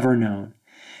has ever known.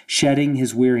 Shedding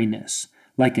his weariness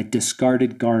like a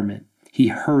discarded garment, he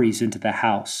hurries into the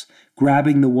house.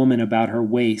 Grabbing the woman about her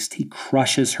waist, he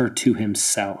crushes her to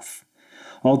himself.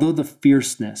 Although the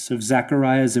fierceness of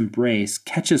Zechariah's embrace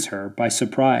catches her by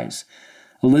surprise,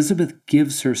 Elizabeth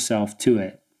gives herself to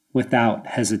it without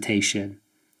hesitation.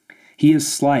 He is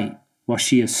slight while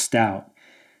she is stout.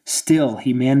 Still,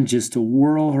 he manages to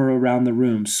whirl her around the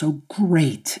room, so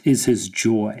great is his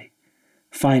joy.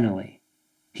 Finally,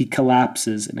 he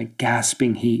collapses in a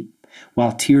gasping heap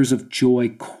while tears of joy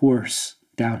course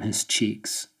down his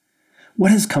cheeks.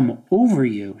 "What has come over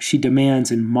you?" she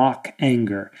demands in mock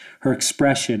anger, her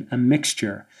expression a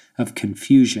mixture of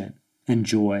confusion and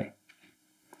joy.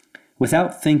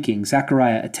 Without thinking,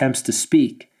 Zechariah attempts to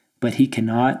speak, but he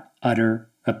cannot utter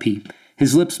a peep.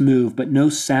 His lips move, but no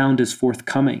sound is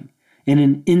forthcoming. In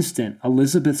an instant,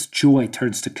 Elizabeth's joy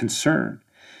turns to concern.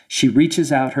 She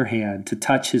reaches out her hand to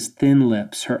touch his thin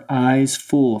lips, her eyes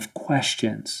full of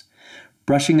questions.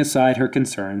 Brushing aside her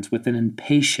concerns with an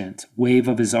impatient wave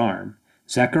of his arm,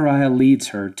 Zechariah leads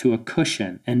her to a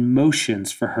cushion and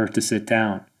motions for her to sit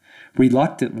down.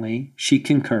 Reluctantly, she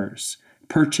concurs,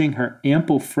 perching her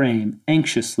ample frame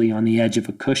anxiously on the edge of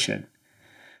a cushion.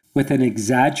 With an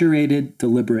exaggerated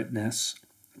deliberateness,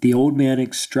 the old man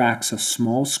extracts a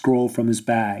small scroll from his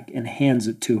bag and hands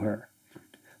it to her.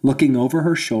 Looking over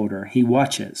her shoulder, he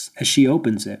watches as she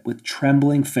opens it with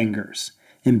trembling fingers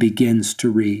and begins to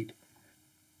read.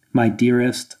 My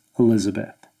dearest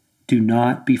Elizabeth, do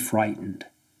not be frightened.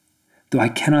 Though I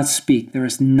cannot speak, there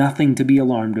is nothing to be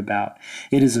alarmed about.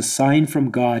 It is a sign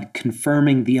from God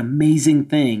confirming the amazing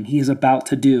thing he is about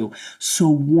to do. So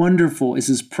wonderful is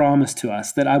his promise to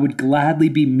us that I would gladly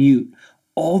be mute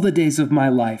all the days of my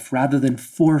life rather than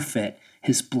forfeit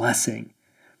his blessing.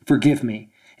 Forgive me.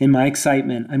 In my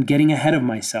excitement, I'm getting ahead of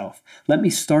myself. Let me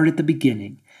start at the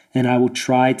beginning, and I will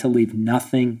try to leave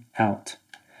nothing out.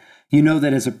 You know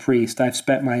that as a priest, I've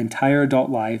spent my entire adult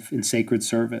life in sacred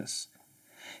service.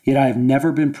 Yet I have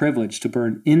never been privileged to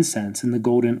burn incense in the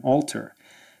golden altar.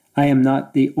 I am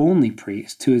not the only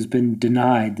priest who has been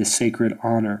denied this sacred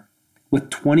honor.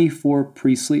 With 24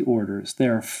 priestly orders,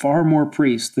 there are far more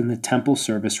priests than the temple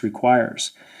service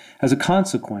requires. As a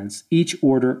consequence, each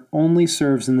order only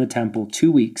serves in the temple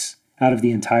 2 weeks out of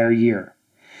the entire year.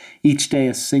 Each day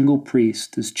a single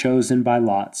priest is chosen by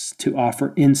lots to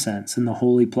offer incense in the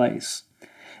holy place.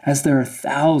 As there are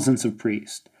thousands of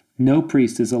priests, no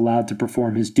priest is allowed to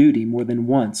perform his duty more than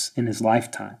once in his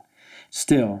lifetime.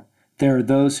 Still, there are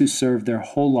those who serve their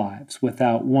whole lives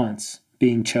without once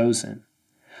being chosen.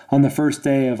 On the first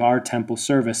day of our temple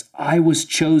service, I was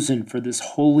chosen for this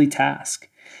holy task,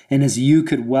 and as you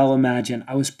could well imagine,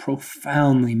 I was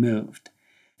profoundly moved.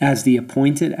 As the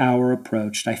appointed hour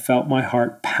approached, I felt my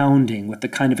heart pounding with the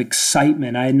kind of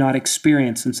excitement I had not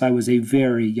experienced since I was a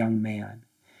very young man.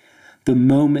 The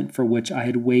moment for which I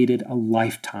had waited a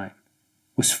lifetime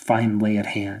was finally at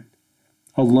hand.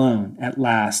 Alone, at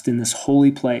last, in this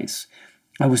holy place,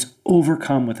 I was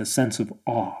overcome with a sense of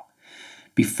awe.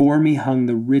 Before me hung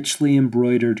the richly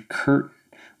embroidered curtain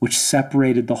which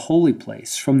separated the holy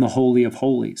place from the Holy of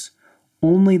Holies.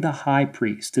 Only the high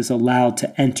priest is allowed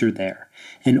to enter there,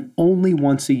 and only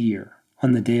once a year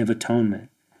on the Day of Atonement.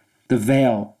 The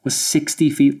veil was 60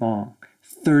 feet long,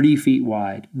 30 feet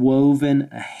wide, woven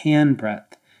a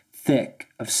handbreadth thick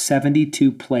of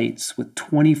 72 plates with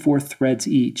 24 threads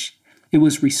each. It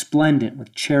was resplendent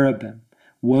with cherubim,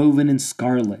 woven in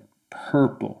scarlet,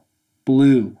 purple,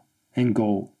 blue, and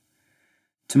gold.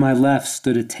 To my left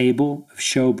stood a table of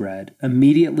showbread.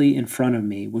 Immediately in front of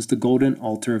me was the golden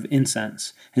altar of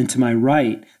incense, and to my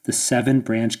right the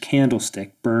 7-branch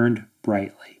candlestick burned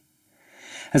brightly.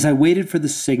 As I waited for the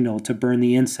signal to burn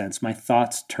the incense, my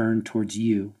thoughts turned towards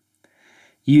you.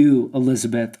 You,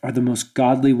 Elizabeth, are the most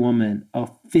godly woman, a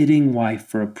fitting wife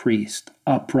for a priest,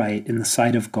 upright in the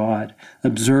sight of God,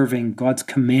 observing God's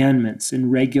commandments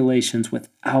and regulations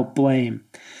without blame.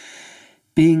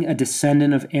 Being a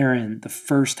descendant of Aaron, the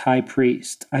first high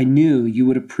priest, I knew you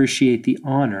would appreciate the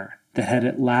honor that had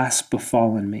at last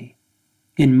befallen me.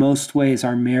 In most ways,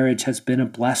 our marriage has been a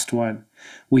blessed one.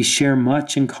 We share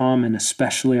much in common,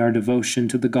 especially our devotion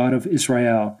to the God of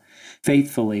Israel.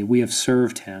 Faithfully, we have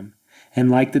served him,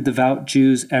 and like the devout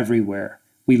Jews everywhere,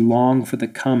 we long for the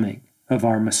coming of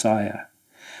our Messiah.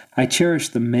 I cherish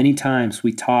the many times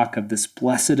we talk of this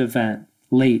blessed event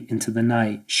late into the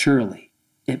night. Surely,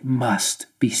 it must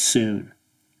be soon.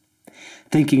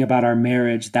 Thinking about our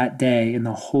marriage that day in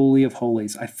the Holy of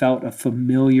Holies, I felt a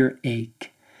familiar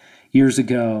ache. Years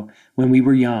ago, when we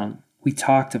were young, we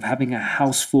talked of having a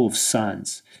house full of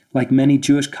sons. Like many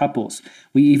Jewish couples,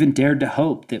 we even dared to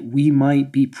hope that we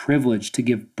might be privileged to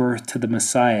give birth to the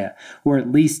Messiah, or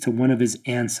at least to one of his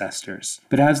ancestors.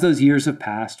 But as those years have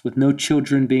passed, with no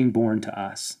children being born to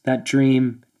us, that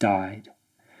dream died.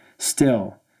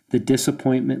 Still, the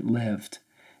disappointment lived,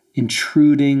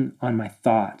 intruding on my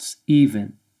thoughts,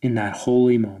 even in that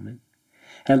holy moment.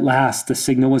 At last, the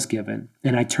signal was given,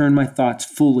 and I turned my thoughts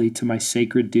fully to my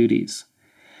sacred duties.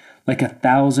 Like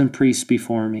 1,000 priests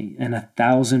before me and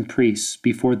 1,000 priests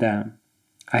before them,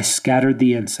 I scattered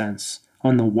the incense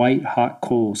on the white-hot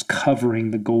coals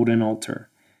covering the golden altar.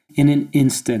 In an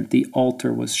instant, the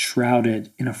altar was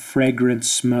shrouded in a fragrant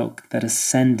smoke that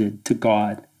ascended to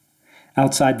God.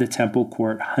 Outside the temple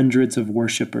court, hundreds of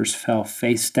worshippers fell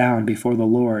face down before the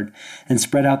Lord and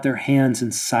spread out their hands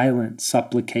in silent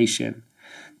supplication,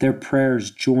 their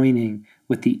prayers joining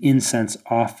with the incense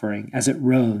offering as it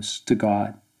rose to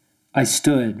God. I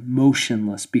stood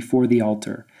motionless before the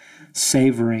altar,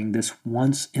 savoring this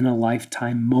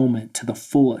once-in-a-lifetime moment to the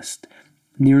fullest,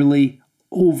 nearly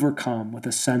overcome with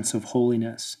a sense of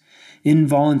holiness.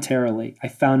 Involuntarily, I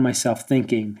found myself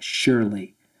thinking,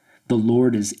 surely, the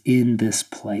Lord is in this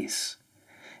place.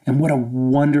 And what a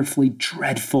wonderfully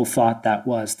dreadful thought that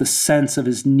was. The sense of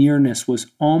his nearness was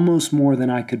almost more than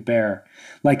I could bear.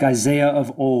 Like Isaiah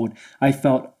of old, I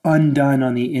felt undone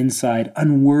on the inside,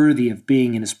 unworthy of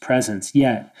being in his presence.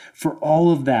 Yet, for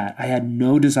all of that, I had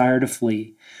no desire to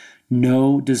flee,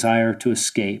 no desire to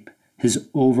escape his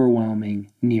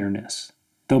overwhelming nearness.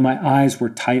 Though my eyes were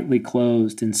tightly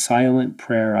closed, in silent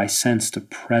prayer I sensed a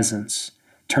presence.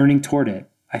 Turning toward it,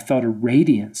 I felt a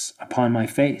radiance upon my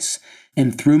face,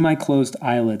 and through my closed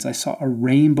eyelids I saw a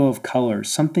rainbow of colors,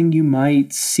 something you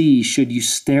might see should you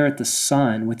stare at the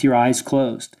sun with your eyes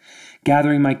closed.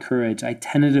 Gathering my courage, I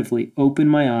tentatively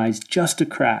opened my eyes just a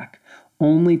crack,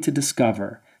 only to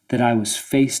discover that I was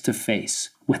face to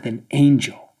face with an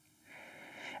angel.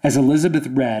 As Elizabeth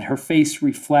read, her face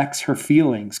reflects her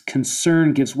feelings.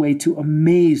 Concern gives way to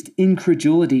amazed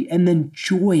incredulity and then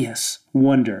joyous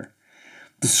wonder.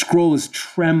 The scroll is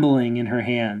trembling in her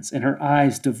hands, and her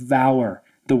eyes devour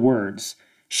the words.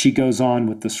 She goes on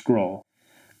with the scroll.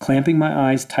 Clamping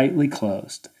my eyes tightly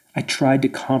closed, I tried to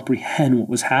comprehend what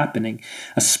was happening.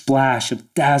 A splash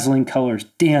of dazzling colors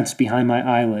danced behind my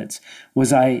eyelids.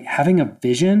 Was I having a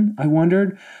vision, I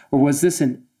wondered, or was this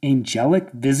an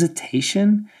angelic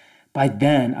visitation? By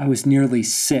then, I was nearly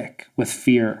sick with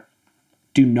fear.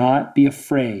 "Do not be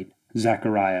afraid,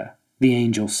 Zechariah," the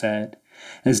angel said,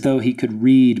 as though he could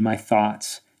read my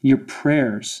thoughts. "Your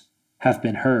prayers have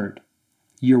been heard.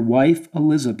 Your wife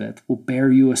Elizabeth will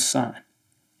bear you a son,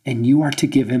 and you are to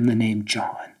give him the name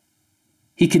John."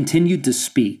 He continued to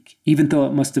speak, even though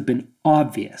it must have been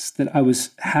obvious that I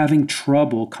was having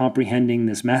trouble comprehending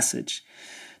this message.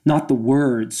 Not the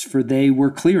words, for they were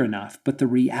clear enough, but the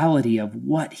reality of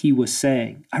what he was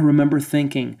saying. I remember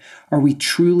thinking, are we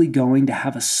truly going to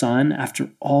have a son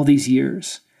after all these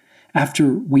years?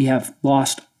 After we have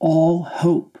lost all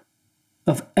hope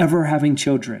of ever having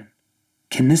children?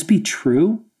 Can this be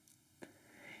true?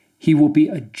 "He will be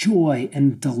a joy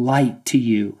and delight to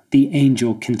you," the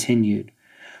angel continued,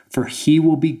 "for he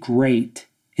will be great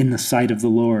in the sight of the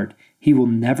Lord. He will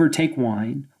never take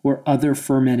wine or other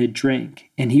fermented drink,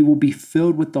 and he will be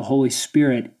filled with the Holy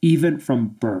Spirit even from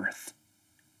birth."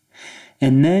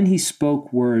 And then he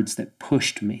spoke words that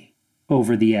pushed me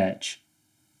over the edge.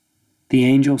 The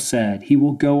angel said, "He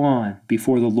will go on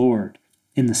before the Lord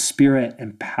in the spirit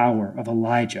and power of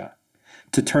Elijah,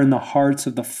 to turn the hearts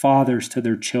of the fathers to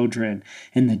their children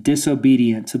and the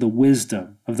disobedient to the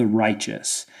wisdom of the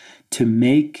righteous, to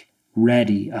make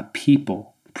ready a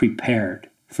people prepared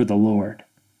for the Lord."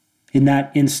 In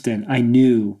that instant, I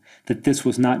knew that this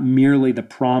was not merely the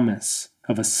promise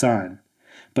of a son,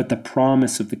 but the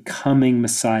promise of the coming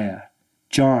Messiah.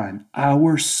 John,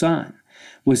 our son,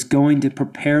 was going to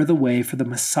prepare the way for the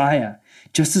Messiah,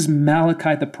 just as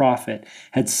Malachi the prophet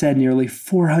had said nearly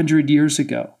 400 years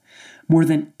ago. More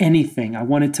than anything, I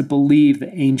wanted to believe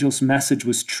the angel's message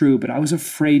was true, but I was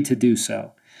afraid to do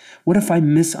so. What if I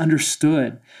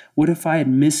misunderstood? What if I had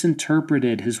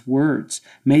misinterpreted his words,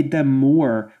 made them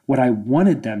more what I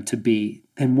wanted them to be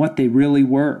than what they really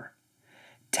were?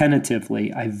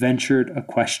 Tentatively, I ventured a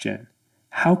question.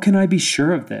 How can I be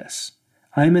sure of this?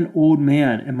 I am an old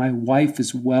man, and my wife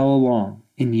is well along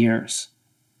in years.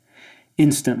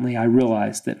 Instantly, I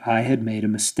realized that I had made a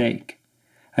mistake.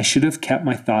 I should have kept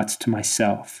my thoughts to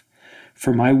myself,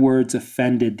 for my words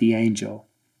offended the angel.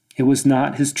 It was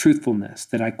not his truthfulness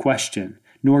that I questioned,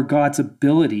 nor God's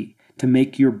ability to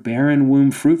make your barren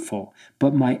womb fruitful,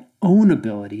 but my own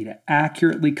ability to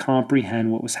accurately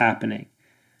comprehend what was happening.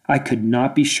 I could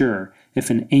not be sure if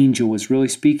an angel was really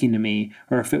speaking to me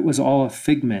or if it was all a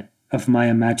figment of my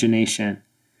imagination.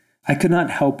 I could not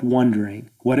help wondering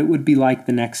what it would be like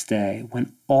the next day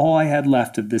when all I had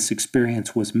left of this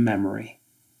experience was memory.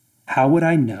 How would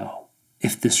I know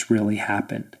if this really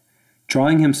happened?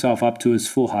 Drawing himself up to his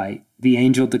full height, the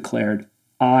angel declared,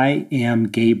 "I am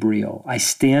Gabriel. I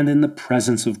stand in the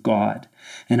presence of God,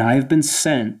 and I have been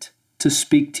sent to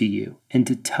speak to you and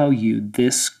to tell you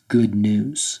this good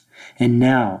news. And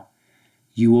now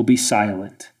you will be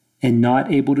silent and not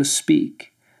able to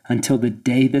speak until the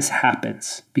day this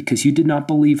happens, because you did not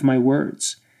believe my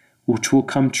words, which will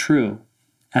come true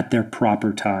at their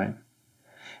proper time."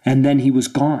 And then he was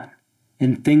gone,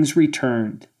 and things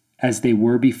returned as they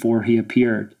were before he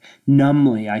appeared.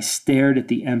 Numbly, I stared at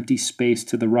the empty space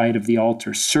to the right of the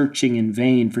altar, searching in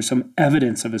vain for some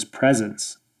evidence of his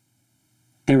presence.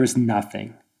 There was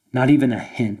nothing, not even a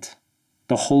hint.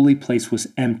 The holy place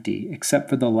was empty, except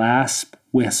for the last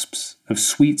wisps of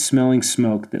sweet-smelling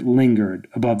smoke that lingered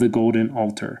above the golden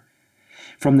altar.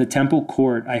 From the temple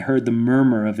court, I heard the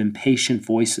murmur of impatient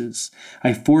voices.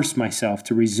 I forced myself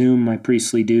to resume my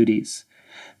priestly duties.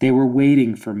 They were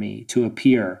waiting for me to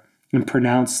appear and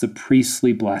pronounce the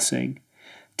priestly blessing.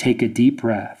 Take a deep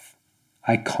breath.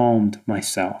 I calmed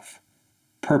myself.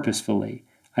 Purposefully,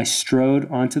 I strode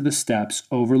onto the steps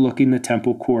overlooking the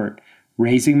temple court.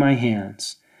 Raising my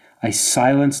hands, I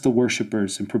silenced the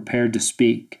worshipers and prepared to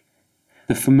speak.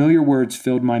 The familiar words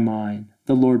filled my mind.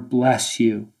 "The Lord bless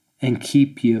you and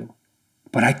keep you.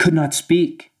 but I could not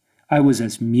speak. I was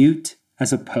as mute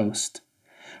as a post.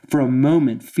 For a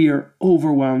moment, fear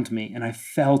overwhelmed me, and I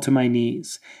fell to my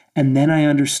knees. And then I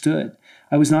understood.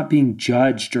 I was not being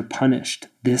judged or punished.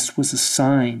 This was a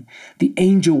sign. The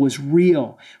angel was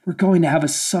real. We're going to have a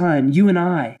son, you and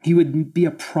I. He would be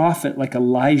a prophet like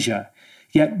Elijah,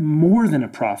 yet more than a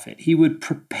prophet. He would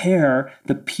prepare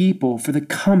the people for the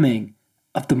coming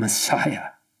of the Messiah.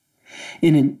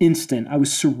 In an instant, I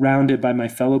was surrounded by my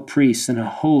fellow priests and a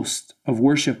host of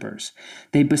worshipers.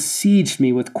 They besieged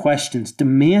me with questions,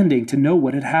 demanding to know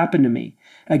what had happened to me.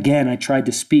 Again, I tried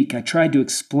to speak. I tried to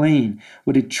explain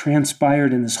what had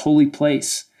transpired in this holy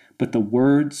place, but the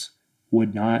words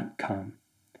would not come.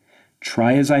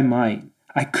 Try as I might,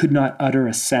 I could not utter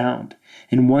a sound,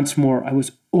 and once more I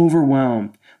was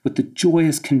overwhelmed with the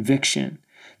joyous conviction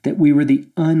that we were the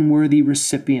unworthy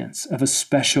recipients of a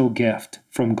special gift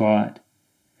from God.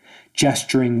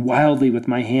 Gesturing wildly with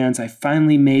my hands, I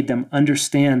finally made them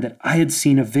understand that I had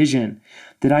seen a vision.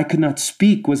 That I could not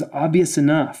speak was obvious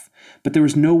enough, but there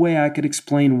was no way I could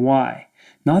explain why.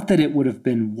 Not that it would have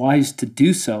been wise to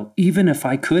do so, even if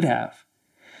I could have.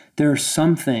 There are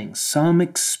some things, some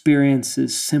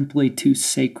experiences simply too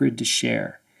sacred to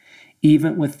share,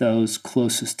 even with those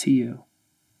closest to you.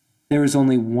 There is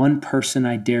only one person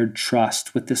I dared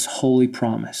trust with this holy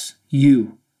promise.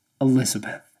 You,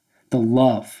 Elizabeth, the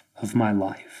love of my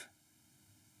life.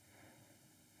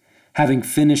 Having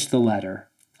finished the letter,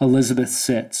 Elizabeth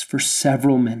sits for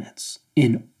several minutes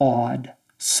in awed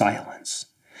silence.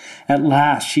 At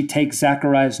last, she takes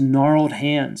Zachariah's gnarled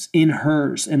hands in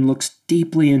hers and looks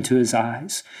deeply into his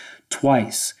eyes.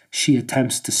 Twice, she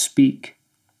attempts to speak,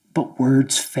 but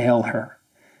words fail her.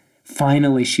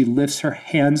 Finally, she lifts her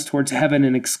hands towards heaven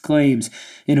and exclaims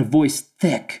in a voice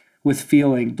thick with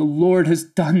feeling, "The Lord has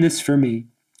done this for me.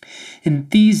 In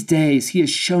these days, he has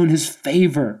shown his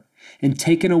favor and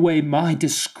taken away my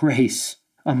disgrace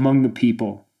among the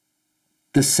people."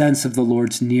 The sense of the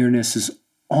Lord's nearness is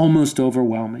almost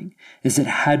overwhelming, as it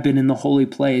had been in the holy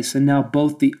place, and now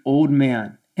both the old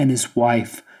man and his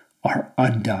wife are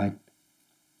undone.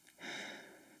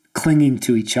 Clinging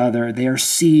to each other, they are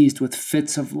seized with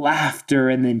fits of laughter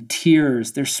and then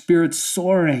tears, their spirits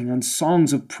soaring on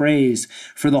songs of praise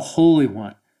for the Holy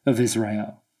One of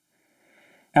Israel.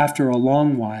 After a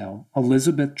long while,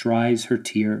 Elizabeth dries her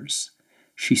tears.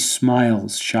 She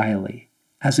smiles shyly,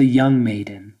 as a young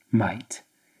maiden might.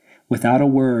 Without a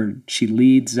word, she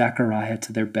leads Zachariah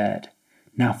to their bed,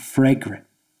 now fragrant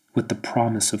with the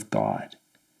promise of God.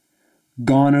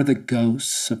 Gone are the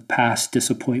ghosts of past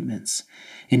disappointments,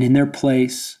 and in their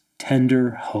place,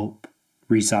 tender hope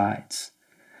resides.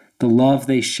 The love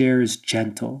they share is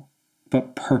gentle,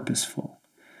 but purposeful.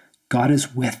 God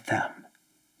is with them,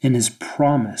 and his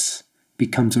promise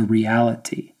becomes a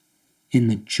reality in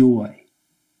the joy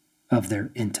of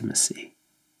their intimacy.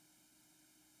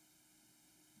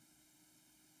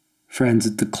 Friends,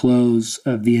 at the close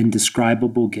of The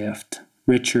Indescribable Gift,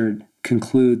 Richard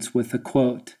concludes with a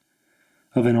quote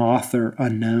of an author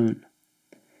unknown.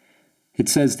 It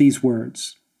says these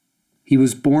words: "He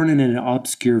was born in an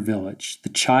obscure village, the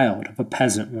child of a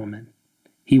peasant woman.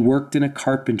 He worked in a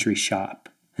carpentry shop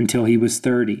until he was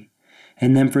 30,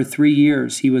 and then for 3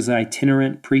 years he was an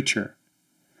itinerant preacher.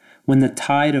 When the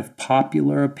tide of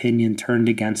popular opinion turned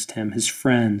against him, his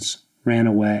friends ran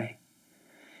away.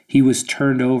 He was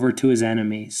turned over to his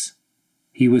enemies.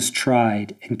 He was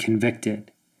tried and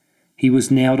convicted. He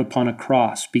was nailed upon a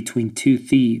cross between 2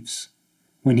 thieves.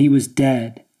 When he was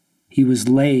dead, he was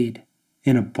laid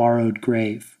in a borrowed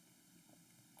grave.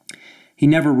 He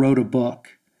never wrote a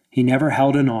book. He never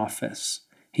held an office.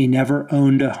 He never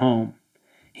owned a home.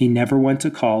 He never went to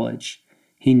college.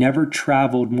 He never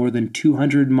traveled more than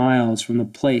 200 miles from the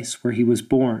place where he was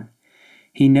born.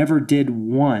 He never did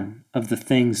one of the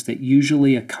things that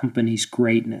usually accompanies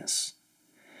greatness.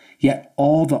 Yet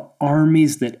all the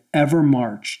armies that ever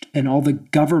marched, and all the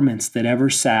governments that ever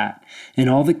sat, and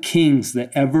all the kings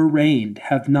that ever reigned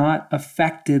have not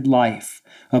affected life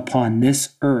upon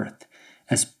this earth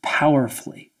as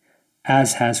powerfully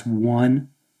as has one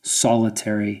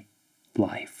solitary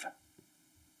life."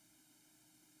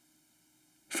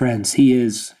 Friends, he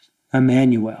is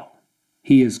Emmanuel.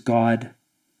 He is God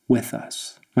with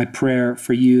us. My prayer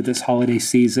for you this holiday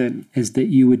season is that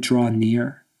you would draw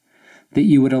near, that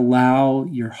you would allow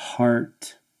your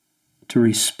heart to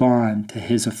respond to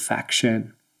his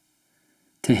affection,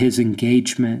 to his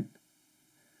engagement,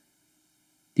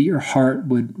 that your heart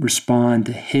would respond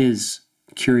to his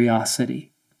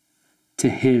curiosity, to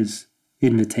his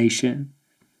invitation.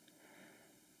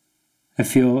 I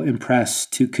feel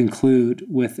impressed to conclude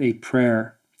with a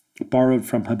prayer borrowed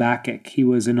from Habakkuk. He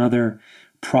was another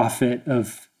prophet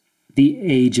of the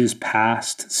ages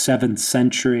past, 7th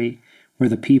century, where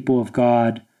the people of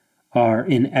God are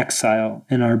in exile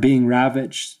and are being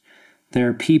ravaged. There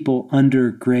are people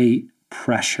under great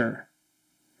pressure.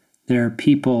 There are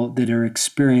people that are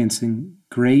experiencing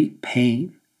great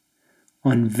pain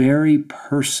on very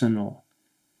personal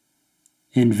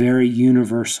and very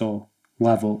universal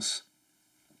levels.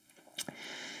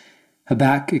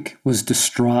 Habakkuk was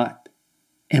distraught,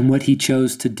 and what he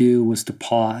chose to do was to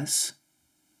pause,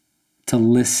 to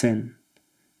listen,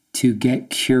 to get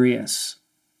curious,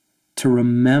 to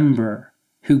remember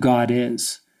who God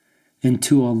is, and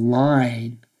to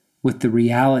align with the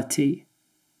reality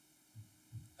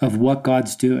of what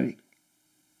God's doing,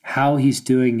 how he's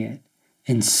doing it,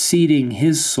 and seeding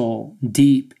his soul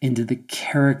deep into the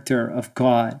character of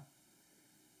God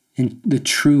and the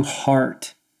true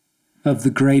heart of the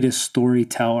greatest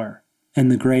storyteller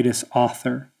and the greatest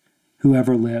author who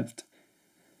ever lived.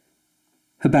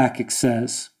 Habakkuk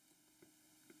says,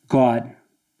 God,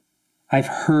 I've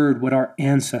heard what our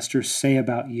ancestors say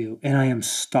about you, and I am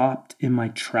stopped in my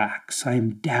tracks. I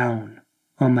am down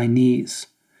on my knees.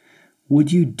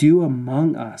 Would you do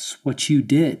among us what you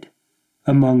did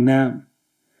among them?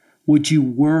 Would you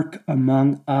work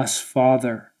among us,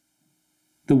 Father,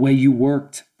 the way you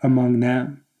worked among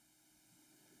them?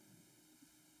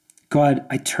 God,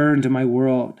 I turn to my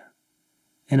world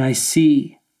and I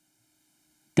see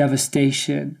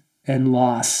devastation and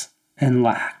loss and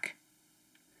lack.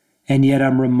 And yet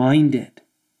I'm reminded,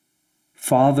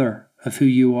 Father, of who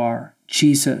you are,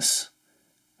 Jesus,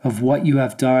 of what you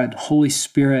have done, Holy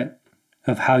Spirit,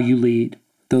 of how you lead.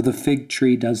 Though the fig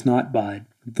tree does not bud,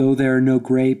 though there are no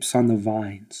grapes on the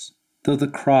vines, though the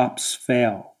crops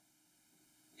fail,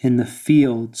 and the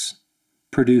fields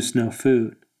produce no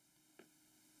food,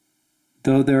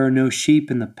 though there are no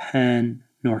sheep in the pen,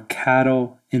 nor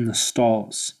cattle in the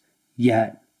stalls,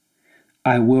 yet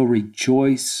I will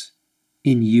rejoice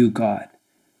in you, God.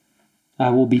 I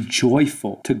will be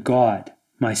joyful to God,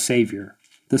 my Savior.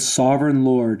 The sovereign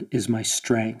Lord is my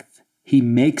strength. He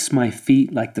makes my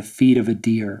feet like the feet of a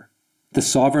deer. The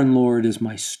sovereign Lord is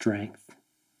my strength.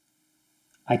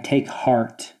 I take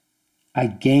heart. I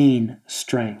gain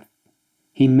strength.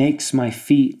 He makes my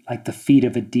feet like the feet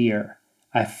of a deer.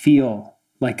 I feel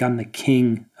like I'm the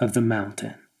king of the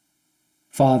mountain.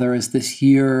 Father, as this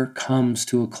year comes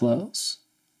to a close,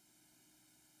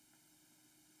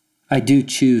 I do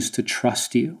choose to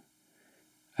trust you.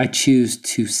 I choose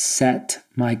to set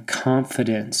my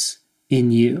confidence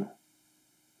in you.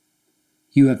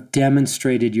 You have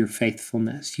demonstrated your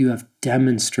faithfulness. You have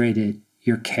demonstrated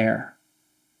your care.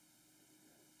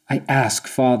 I ask,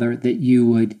 Father, that you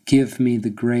would give me the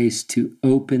grace to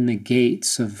open the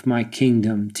gates of my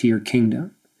kingdom to your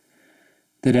kingdom,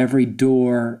 that every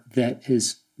door that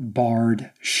is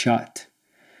barred shut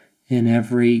and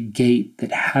every gate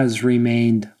that has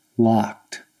remained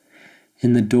locked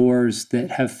and the doors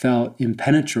that have felt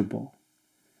impenetrable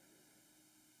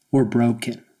or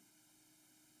broken,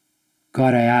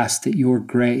 God, I ask that your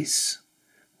grace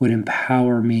would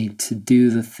empower me to do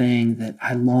the thing that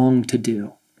I long to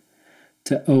do,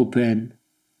 to open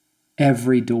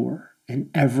every door and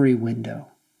every window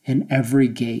and every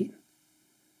gate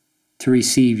to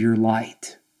receive your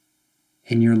light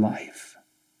in your life.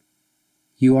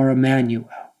 You are Emmanuel.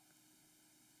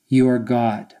 You are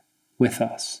God with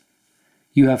us.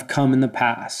 You have come in the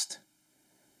past,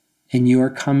 and you are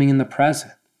coming in the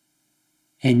present,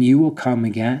 and you will come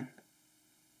again.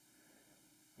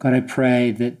 God, I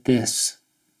pray that this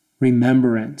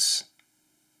remembrance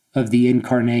of the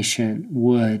incarnation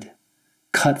would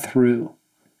cut through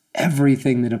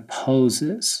everything that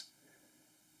opposes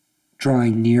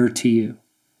drawing near to you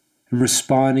and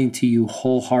responding to you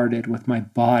wholehearted with my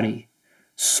body,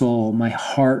 soul, my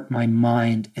heart, my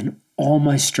mind, and all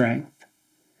my strength.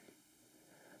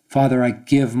 Father, I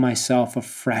give myself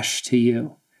afresh to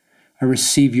you. I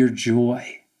receive your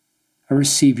joy. I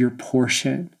receive your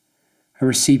portion. I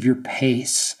receive your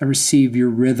pace. I receive your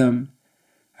rhythm.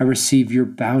 I receive your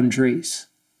boundaries.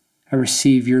 I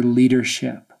receive your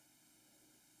leadership.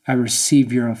 I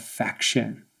receive your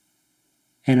affection.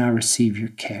 And I receive your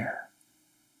care.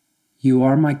 You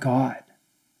are my God.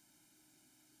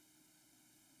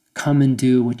 Come and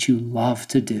do what you love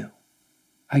to do.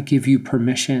 I give you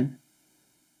permission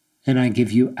and I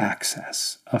give you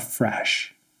access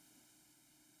afresh.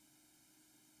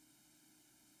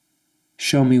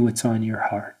 Show me what's on your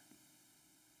heart.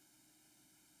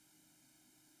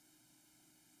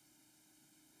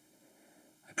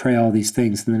 I pray all these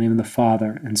things in the name of the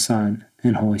Father and Son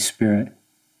and Holy Spirit.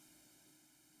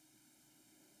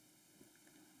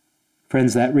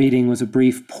 Friends, that reading was a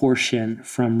brief portion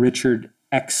from Richard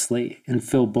Exley and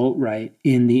Phil Boatwright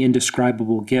in The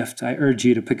Indescribable Gift. I urge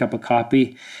you to pick up a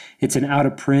copy. It's an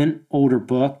out-of-print, older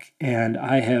book, and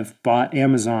I have bought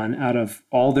Amazon out of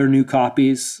all their new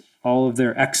copies. All of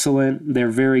their excellent, they're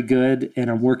very good,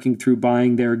 and I'm working through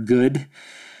buying their good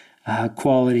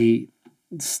quality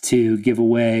to give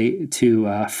away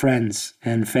to friends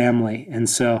and family. And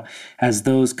so as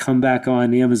those come back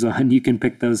on Amazon, you can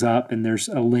pick those up, and there's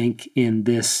a link in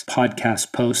this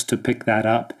podcast post to pick that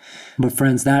up. But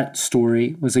friends, that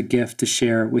story was a gift to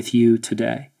share with you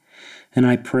today. And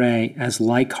I pray, as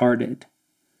like-hearted,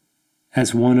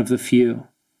 as one of the few,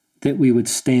 that we would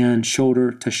stand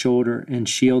shoulder to shoulder and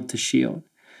shield to shield,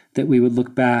 that we would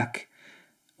look back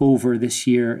over this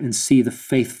year and see the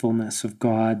faithfulness of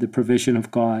God, the provision of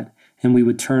God, and we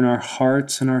would turn our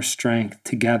hearts and our strength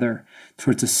together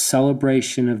towards a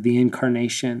celebration of the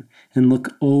incarnation and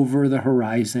look over the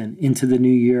horizon into the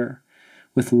new year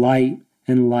with light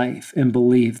and life and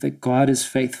believe that God is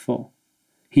faithful.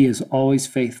 He is always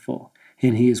faithful,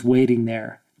 and He is waiting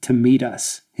there to meet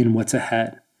us in what's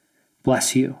ahead.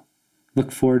 Bless you.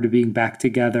 Look forward to being back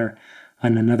together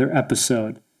on another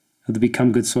episode of the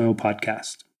Become Good Soil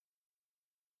podcast.